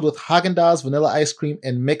filled with Haagen-Dazs vanilla ice cream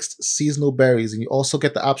and mixed seasonal berries. And you also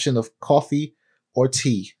get the option of coffee or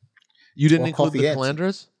tea. You didn't include the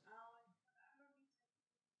calandras?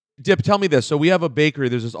 Dip, tell me this. So we have a bakery.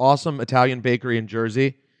 There's this awesome Italian bakery in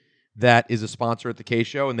Jersey that is a sponsor at the K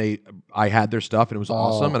Show, and I had their stuff, and it was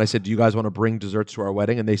awesome. And I said, "Do you guys want to bring desserts to our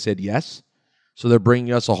wedding?" And they said yes. So they're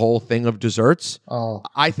bringing us a whole thing of desserts. Oh,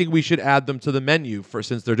 I think we should add them to the menu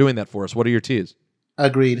since they're doing that for us. What are your teas?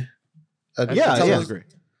 Agreed. Yeah, agree.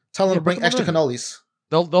 Tell them to bring extra cannolis.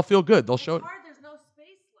 They'll feel good. They'll show it. There's no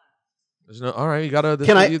space left. There's no. All right, you gotta.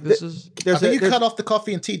 I think you cut off the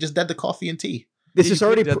coffee and tea. Just dead the coffee and tea. This is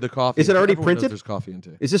already. The coffee. Is it already Everyone knows printed? There's coffee and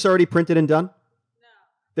tea. Is this already printed and done? No.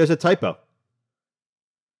 There's a typo.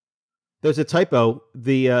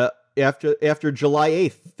 The after July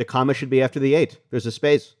 8th, the comma should be after the 8th. There's a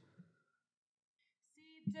space.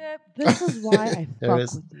 Dip, this is why I fuck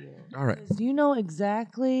with you. All right. Because you know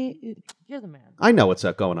exactly. You're the man. I know what's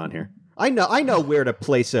going on here. I know where to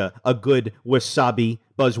place a good wasabi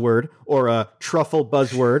buzzword or a truffle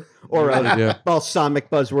buzzword or a balsamic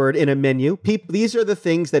buzzword in a menu. These are the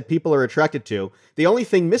things that people are attracted to. The only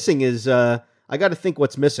thing missing is I got to think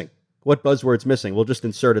what's missing. What buzzword's missing? We'll just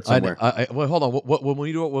insert it somewhere. Well, hold on. When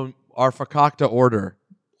we do it, when our fakakta order,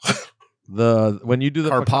 when you do the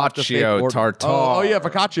carpaccio tartare. Oh yeah,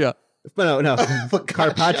 focaccia. No,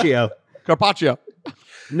 carpaccio. Carpaccio.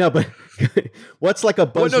 No, but what's like a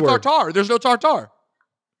buzzword? No tartare. There's no tartare.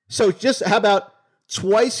 So just how about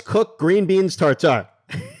twice cooked green beans tartare?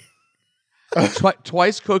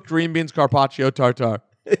 Twice cooked green beans carpaccio tartare.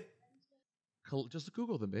 Just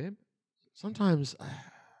Google them, babe. Sometimes.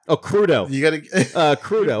 Oh, crudo. You gotta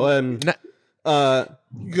crudo.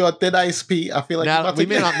 You got thin ice, Pete. I feel like we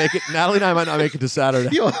may not make it. Natalie and I might not make it to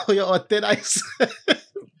Saturday. Yo, on thin ice.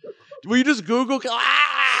 Will you just Google?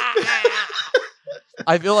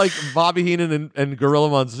 I feel like Bobby Heenan and Gorilla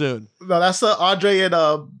Monsoon. No, that's Andre and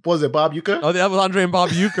was it Bob Euchre? Oh, that was Andre and Bob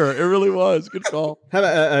Euchre. It really was. Good call. How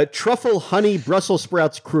about truffle honey Brussels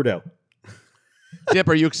sprouts crudo? Dip,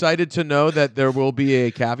 are you excited to know that there will be a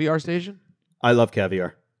caviar station? I love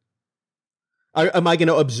caviar. Am I going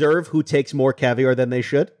to observe who takes more caviar than they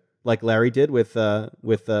should, like Larry did with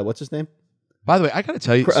what's his name? By the way, I got to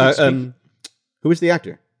tell you, who was the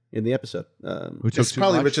actor in the episode? It's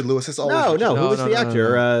probably much? Richard Lewis. It's always no. Who was the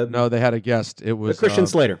actor? No, they had a guest. It was Christian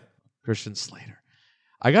Slater. Christian Slater.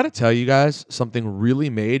 I got to tell you guys something really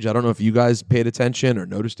major. I don't know if you guys paid attention or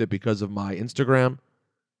noticed it because of my Instagram.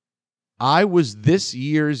 I was this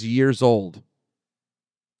years old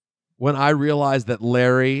When I realized that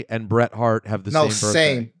Larry and Bret Hart have the same birthday.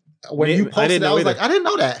 Same. When you posted it, I was like, I didn't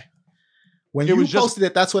know that. When you posted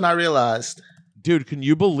it, that's when I realized. Dude, can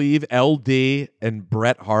you believe LD and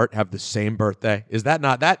Bret Hart have the same birthday? Is that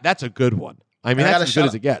not that's a good one? I mean, that's as good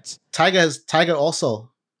as it gets. Tiger also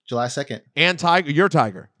July 2nd. And Tiger, you're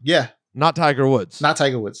Tiger. Yeah. Not Tiger Woods. Not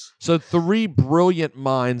Tiger Woods. So 3 brilliant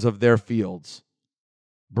minds of their fields.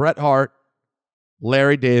 Bret Hart,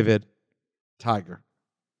 Larry David, Tiger.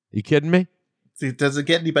 You kidding me? See, does it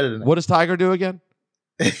get any better than that? What does Tiger do again?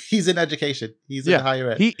 He's in education. He's in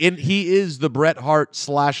higher ed. He is the Bret Hart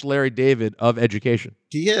 / Larry David of education.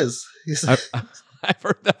 He is. I've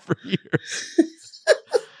heard that for years.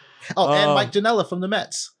 And Mike Janela from the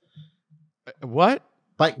Mets. What?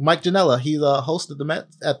 Mike Janela. He's a host of the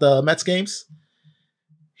Mets at the Mets games.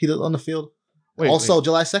 He was on the field. Wait.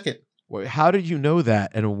 July 2nd. Wait, how did you know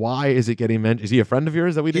that, and why is it getting mentioned? Is he a friend of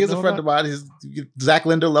yours that we didn't know? He is a friend of mine. Zach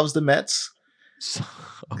Linder loves the Mets.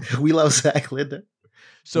 We love Zach Linder.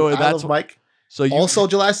 So that's Mike. So also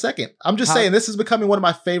July 2nd. I'm just saying this is becoming one of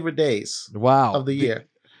my favorite days. Of the year.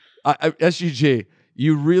 SGG,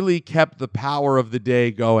 you really kept the power of the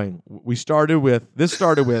day going. This started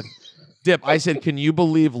with Dip. I said, can you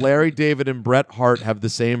believe Larry David and Bret Hart have the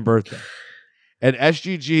same birthday? And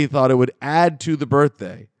SGG thought it would add to the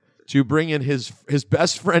birthday to bring in his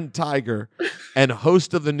best friend Tiger and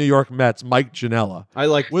host of the New York Mets, Mike Janela. I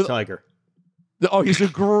like Tiger. Oh, he's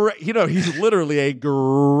he's literally a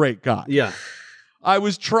great guy. Yeah. I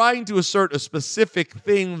was trying to assert a specific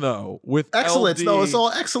thing, though, with excellence. LD. No, it's all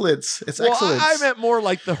excellence. It's excellence. I meant more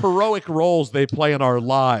like the heroic roles they play in our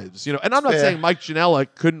lives. And I'm not saying Mike Janela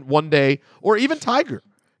couldn't one day, or even Tiger,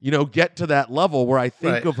 get to that level where I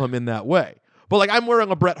think of him in that way. But like, I'm wearing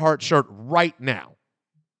a Bret Hart shirt right now.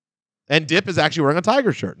 And Dip is actually wearing a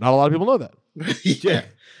Tiger shirt. Not a lot of people know that. Yeah.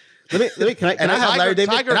 Let me. Can I have Larry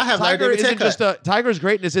David? Tiger's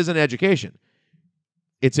greatness isn't education.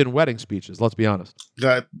 It's in wedding speeches. Let's be honest.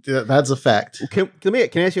 That's a fact. Can I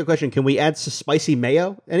ask you a question? Can we add spicy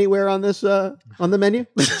mayo anywhere on this on the menu?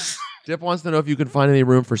 Dip wants to know if you can find any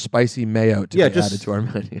room for spicy mayo to be added to our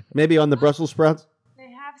menu. Maybe on the Brussels sprouts. They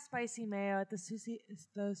have spicy mayo at the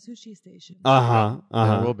sushi station.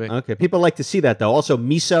 There will be. Okay, people like to see that though. Also,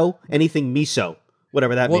 miso, anything miso,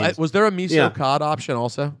 whatever that means. Was there a miso cod option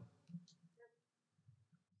also?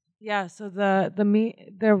 Yeah, so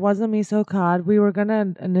there was a miso cod. We were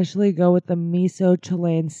gonna initially go with the miso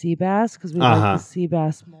Chilean sea bass because we like the sea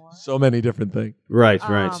bass more. So many different things. Right.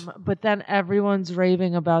 But then everyone's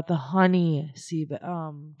raving about the honey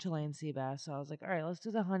Chilean sea bass. So I was like, all right, let's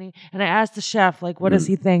do the honey. And I asked the chef, like, what does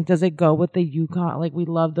he think? Does it go with the Yukon? Like, we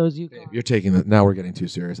love those Yukon. You're taking it. Now we're getting too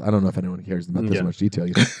serious. I don't know if anyone cares about this much detail. I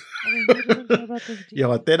mean, who doesn't care about this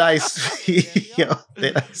detail? Thin ice.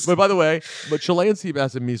 Thin ice. But by the way, Chilean sea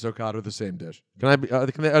bass and miso cod are the same dish. Are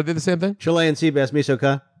they the same thing? Chilean sea bass miso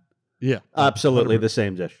cod? Yeah. Absolutely the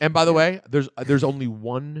same dish. And by the way, there's only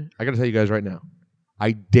one. I got to tell you guys right now.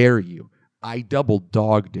 I dare you. I double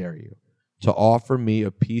dog dare you to offer me a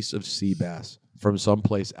piece of sea bass from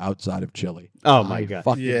someplace outside of Chile. Oh my God!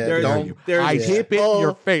 Fucking dare you. I spit in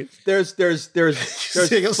your face. There's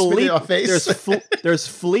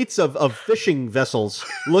fleets of fishing vessels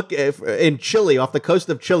in Chile, off the coast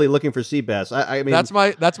of Chile, looking for sea bass. I mean, that's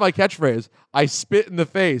my catchphrase. I spit in the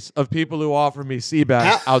face of people who offer me sea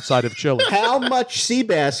bass outside of Chile. How much sea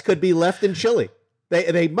bass could be left in Chile?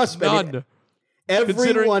 They must be. None.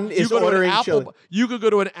 Everyone is ordering Chile. You could go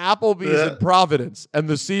to an Applebee's in Providence, and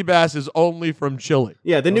the sea bass is only from Chile.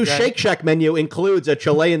 Yeah, the new Shake Shack menu includes a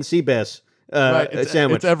Chilean sea bass sandwich.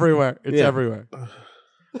 It's everywhere. It's everywhere.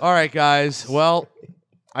 All right, guys. Well,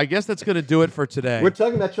 I guess that's going to do it for today. We're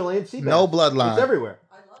talking about Chilean sea bass. No bloodline. It's everywhere.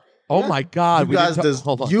 Oh my God! You guys,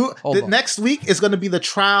 hold on. Next week is going to be the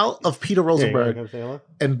trial of Peter Rosenberg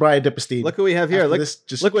and Brian Dipperstein. Look who we have here. Look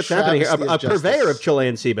what's happening here. A purveyor of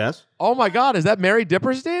Chilean sea bass. Oh my God! Is that Mary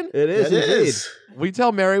Dipperstein? It is indeed. We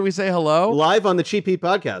tell Mary we say hello live on the Cheap Heat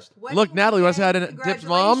podcast. Look, Natalie, what's that in Dip's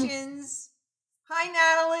mom? Hi,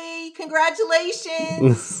 Natalie.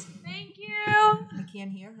 Congratulations. Thank you. I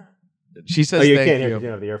can't hear her. She says you thank can't you. hear. You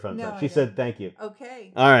don't have the earphones on. She said thank you.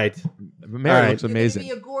 Okay. All right. Mary looks amazing.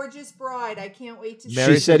 You're going to be a gorgeous bride. I can't wait to see.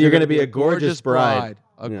 Mary she said you're going to be a gorgeous bride.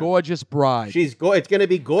 A gorgeous bride. It's going to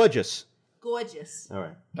be gorgeous. Gorgeous. All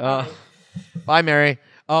right. Bye, Mary.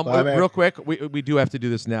 Bye, Mary. Real quick, we do have to do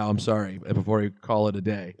this now. I'm sorry, before we call it a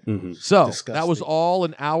day. Mm-hmm. So Disgusting. that was all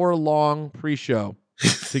an hour-long pre-show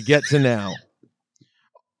to get to now.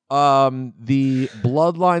 The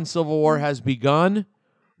Bloodline Civil War has begun.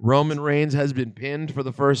 Roman Reigns has been pinned for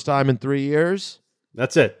the first time in 3 years.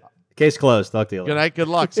 That's it. Case closed. Talk to you later. Good night. Good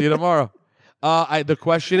luck. See you tomorrow. The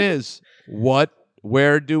question is,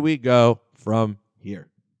 where do we go from here?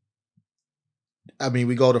 I mean,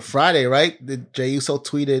 we go to Friday, right? Jey Uso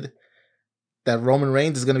tweeted that Roman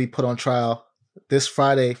Reigns is going to be put on trial this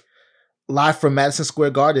Friday, live from Madison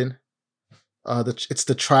Square Garden. It's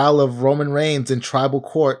the trial of Roman Reigns in tribal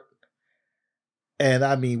court. And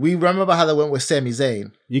I mean, we remember how that went with Sami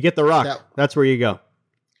Zayn. You get The Rock. That's where you go.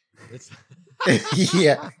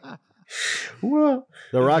 Yeah. Well,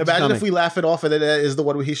 The Rock's imagine coming. if we laugh it off and it is the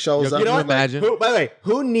one where he shows up. You know what? By the way,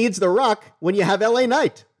 who needs The Rock when you have LA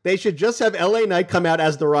Knight? They should just have LA Knight come out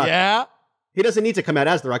as The Rock. Yeah. He doesn't need to come out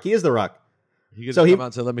as The Rock. He is The Rock. He could come out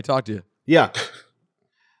and say, "Let me talk to you." Yeah.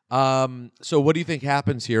 So what do you think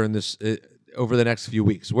happens here in this over the next few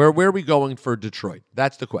weeks? Where are we going for Detroit?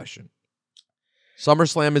 That's the question.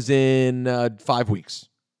 SummerSlam is in 5 weeks.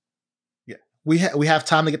 Yeah, we have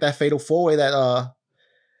time to get that fatal four-way that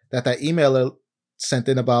emailer sent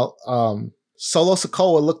in about. Solo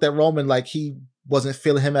Sikoa looked at Roman like he wasn't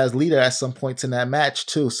feeling him as leader at some points in that match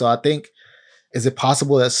too. So I think, is it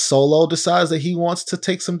possible that Solo decides that he wants to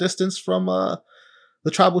take some distance from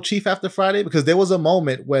the Tribal Chief after Friday? Because there was a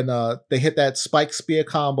moment when they hit that spike spear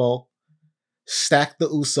combo, stacked the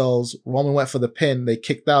Usos, Roman went for the pin, they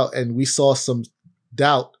kicked out, and we saw some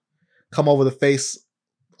doubt come over the face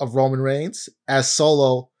of Roman Reigns as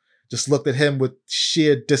Solo just looked at him with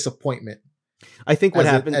sheer disappointment. I think what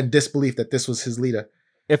happened and disbelief that this was his leader.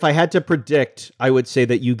 If I had to predict, I would say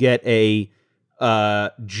that you get a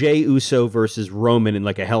Jey Uso versus Roman in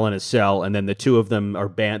like a Hell in a Cell, and then the two of them are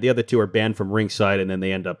banned. The other two are banned from ringside, and then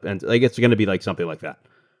they end up. And I guess it's going to be like something like that.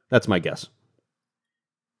 That's my guess.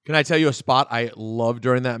 Can I tell you a spot I loved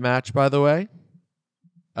during that match? By the way,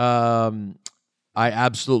 I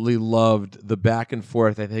absolutely loved the back and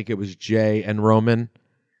forth. I think it was Jey and Roman,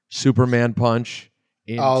 Superman punch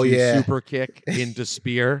into super kick into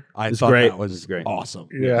spear. I thought that was great. Awesome.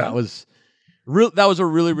 Yeah, that was a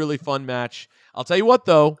really, really fun match. I'll tell you what,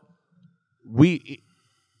 though,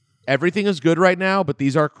 everything is good right now, but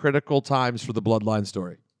these are critical times for the Bloodline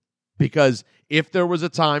story. Because if there was a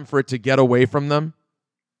time for it to get away from them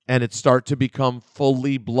and it start to become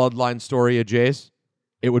fully Bloodline story of Jay's,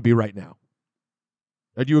 it would be right now.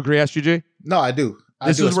 Do you agree, SGG? No, I do.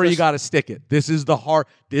 This is where you got to stick it. This is the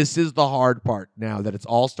hard part now that it's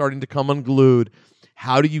all starting to come unglued.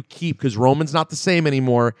 How do you keep? Because Roman's not the same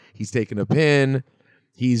anymore. He's taken a pin.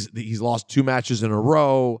 He's lost 2 matches in a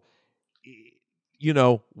row. You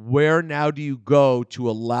know, where now do you go to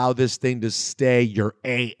allow this thing to stay your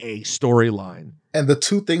AA storyline? And the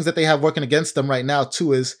two things that they have working against them right now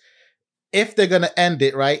too is if they're going to end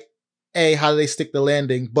it, right? A, how do they stick the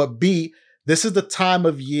landing? But B, this is the time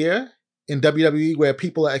of year in WWE where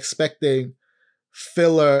people are expecting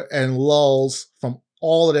filler and lulls from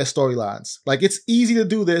all of their storylines. Like, it's easy to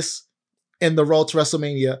do this in the Road to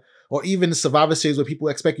WrestleMania or even the Survivor Series where people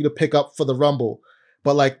expect you to pick up for the Rumble.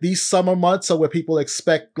 But like these summer months are where people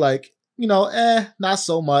expect like, you know, not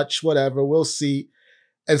so much, whatever, we'll see.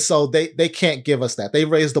 And so they can't give us that. They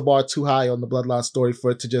raised the bar too high on the Bloodline story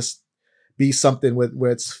for it to just be something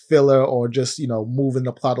where it's filler or just, you know, moving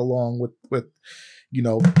the plot along with you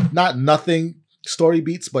know, not nothing story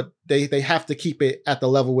beats, but they have to keep it at the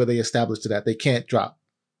level where they established it at. They can't drop.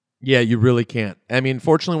 Yeah, you really can't. I mean,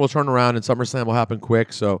 fortunately, we'll turn around and SummerSlam will happen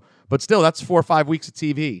quick. So, but still, that's 4 or 5 weeks of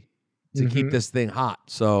TV to keep this thing hot.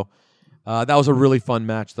 So that was a really fun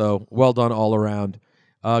match, though. Well done all around.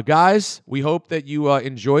 Guys, we hope that you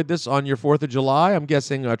enjoyed this on your 4th of July. I'm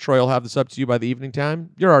guessing Troy will have this up to you by the evening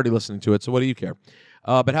time. You're already listening to it, so what do you care?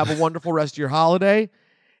 But have a wonderful rest of your holiday.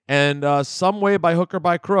 And some way, by hook or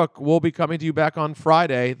by crook, we'll be coming to you back on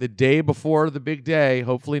Friday, the day before the big day.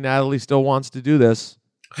 Hopefully, Natalie still wants to do this.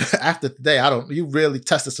 After today, you really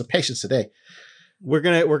tested some patience today. We're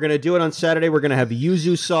gonna do it on Saturday. We're gonna have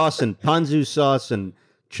yuzu sauce and ponzu sauce and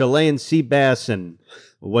Chilean sea bass and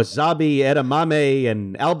wasabi edamame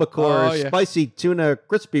and albacore, spicy tuna,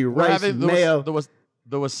 crispy rice, mayo.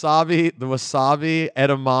 The wasabi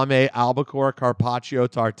edamame albacore carpaccio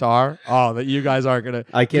tartare. Oh, that you guys aren't gonna.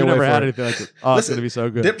 I can't wait. Never for had it. anything like this. Oh, it's gonna be so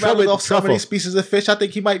good. Dip rattling off so many species of fish. I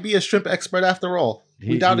think he might be a shrimp expert after all.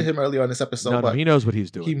 We doubted him earlier on this episode, but he knows what he's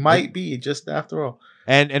doing. He might be just after all.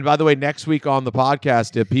 And by the way, next week on the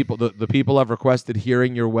podcast, the people have requested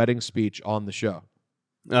hearing your wedding speech on the show.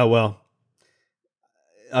 Oh well.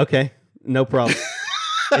 Okay, no problem.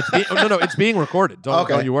 It's being recorded.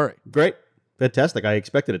 Don't you worry. Great. Fantastic. I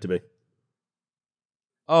expected it to be.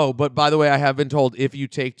 Oh, but by the way, I have been told if you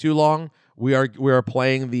take too long, we are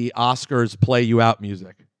playing the Oscars play you out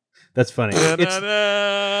music. That's funny.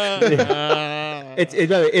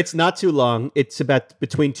 It's not too long. It's about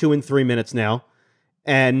between 2 and 3 minutes now.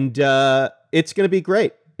 And It's going to be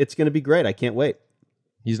great. It's going to be great. I can't wait.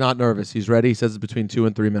 He's not nervous. He's ready. He says it's between 2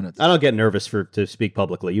 and 3 minutes. I don't get nervous to speak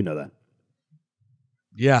publicly. You know that.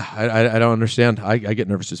 Yeah, I don't understand. I get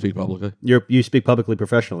nervous to speak publicly. You speak publicly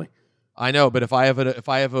professionally. I know, but if I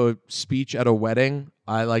have a speech at a wedding,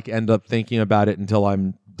 I end up thinking about it until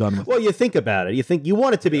I'm done with it. Well, you think about it. You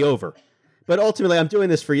want it to be over. But ultimately, I'm doing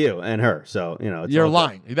this for you and her. So, it's you're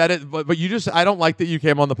lying. But you I don't like that you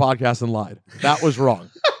came on the podcast and lied. That was wrong.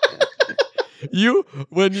 You're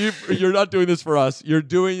not doing this for us. You're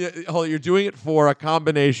doing it for a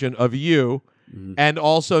combination of you and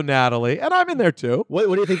also Natalie, and I'm in there too. What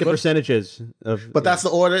do you think the percentage is of? But that's the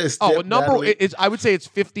order. I would say it's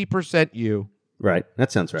 50% you. Right.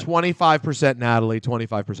 That sounds right. 25% Natalie,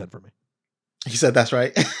 25% for me. He said that's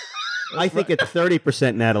right. I think it's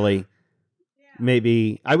 30% Natalie.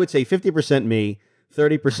 Maybe I would say 50% me,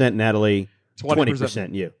 30% Natalie,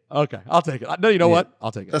 20% you. Okay, I'll take it. No, you know what?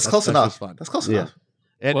 I'll take it. That's close enough. That's close enough.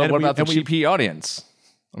 And what about the GP audience?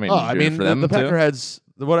 The Peckerheads.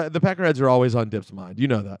 The Peckerheads are always on Dip's mind. You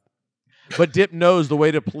know that. But Dip knows the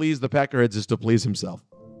way to please the Peckerheads is to please himself.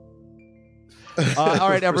 All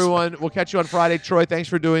right, everyone. We'll catch you on Friday. Troy, thanks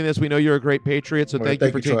for doing this. We know you're a great Patriot, so thank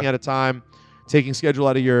you for taking out of time, taking schedule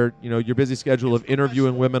out of your busy schedule of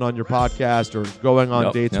interviewing women on your podcast or going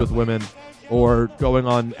on dates with women or going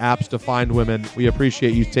on apps to find women. We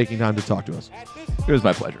appreciate you taking time to talk to us. It was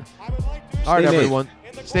my pleasure. All right, everyone.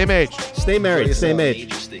 Stay mage. Stay married. Stay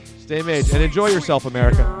mage. Stay mage. And enjoy yourself,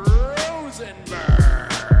 America.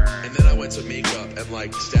 And then I went to makeup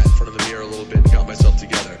and sat in front of the mirror a little bit and got myself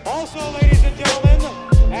together. Also, ladies and gentlemen,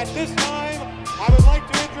 at this time, I would like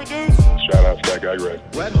to introduce... Shout out to that guy, Greg.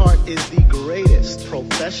 Bret Hart is the greatest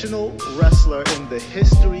professional wrestler in the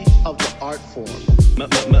history of the art form.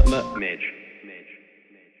 Midge.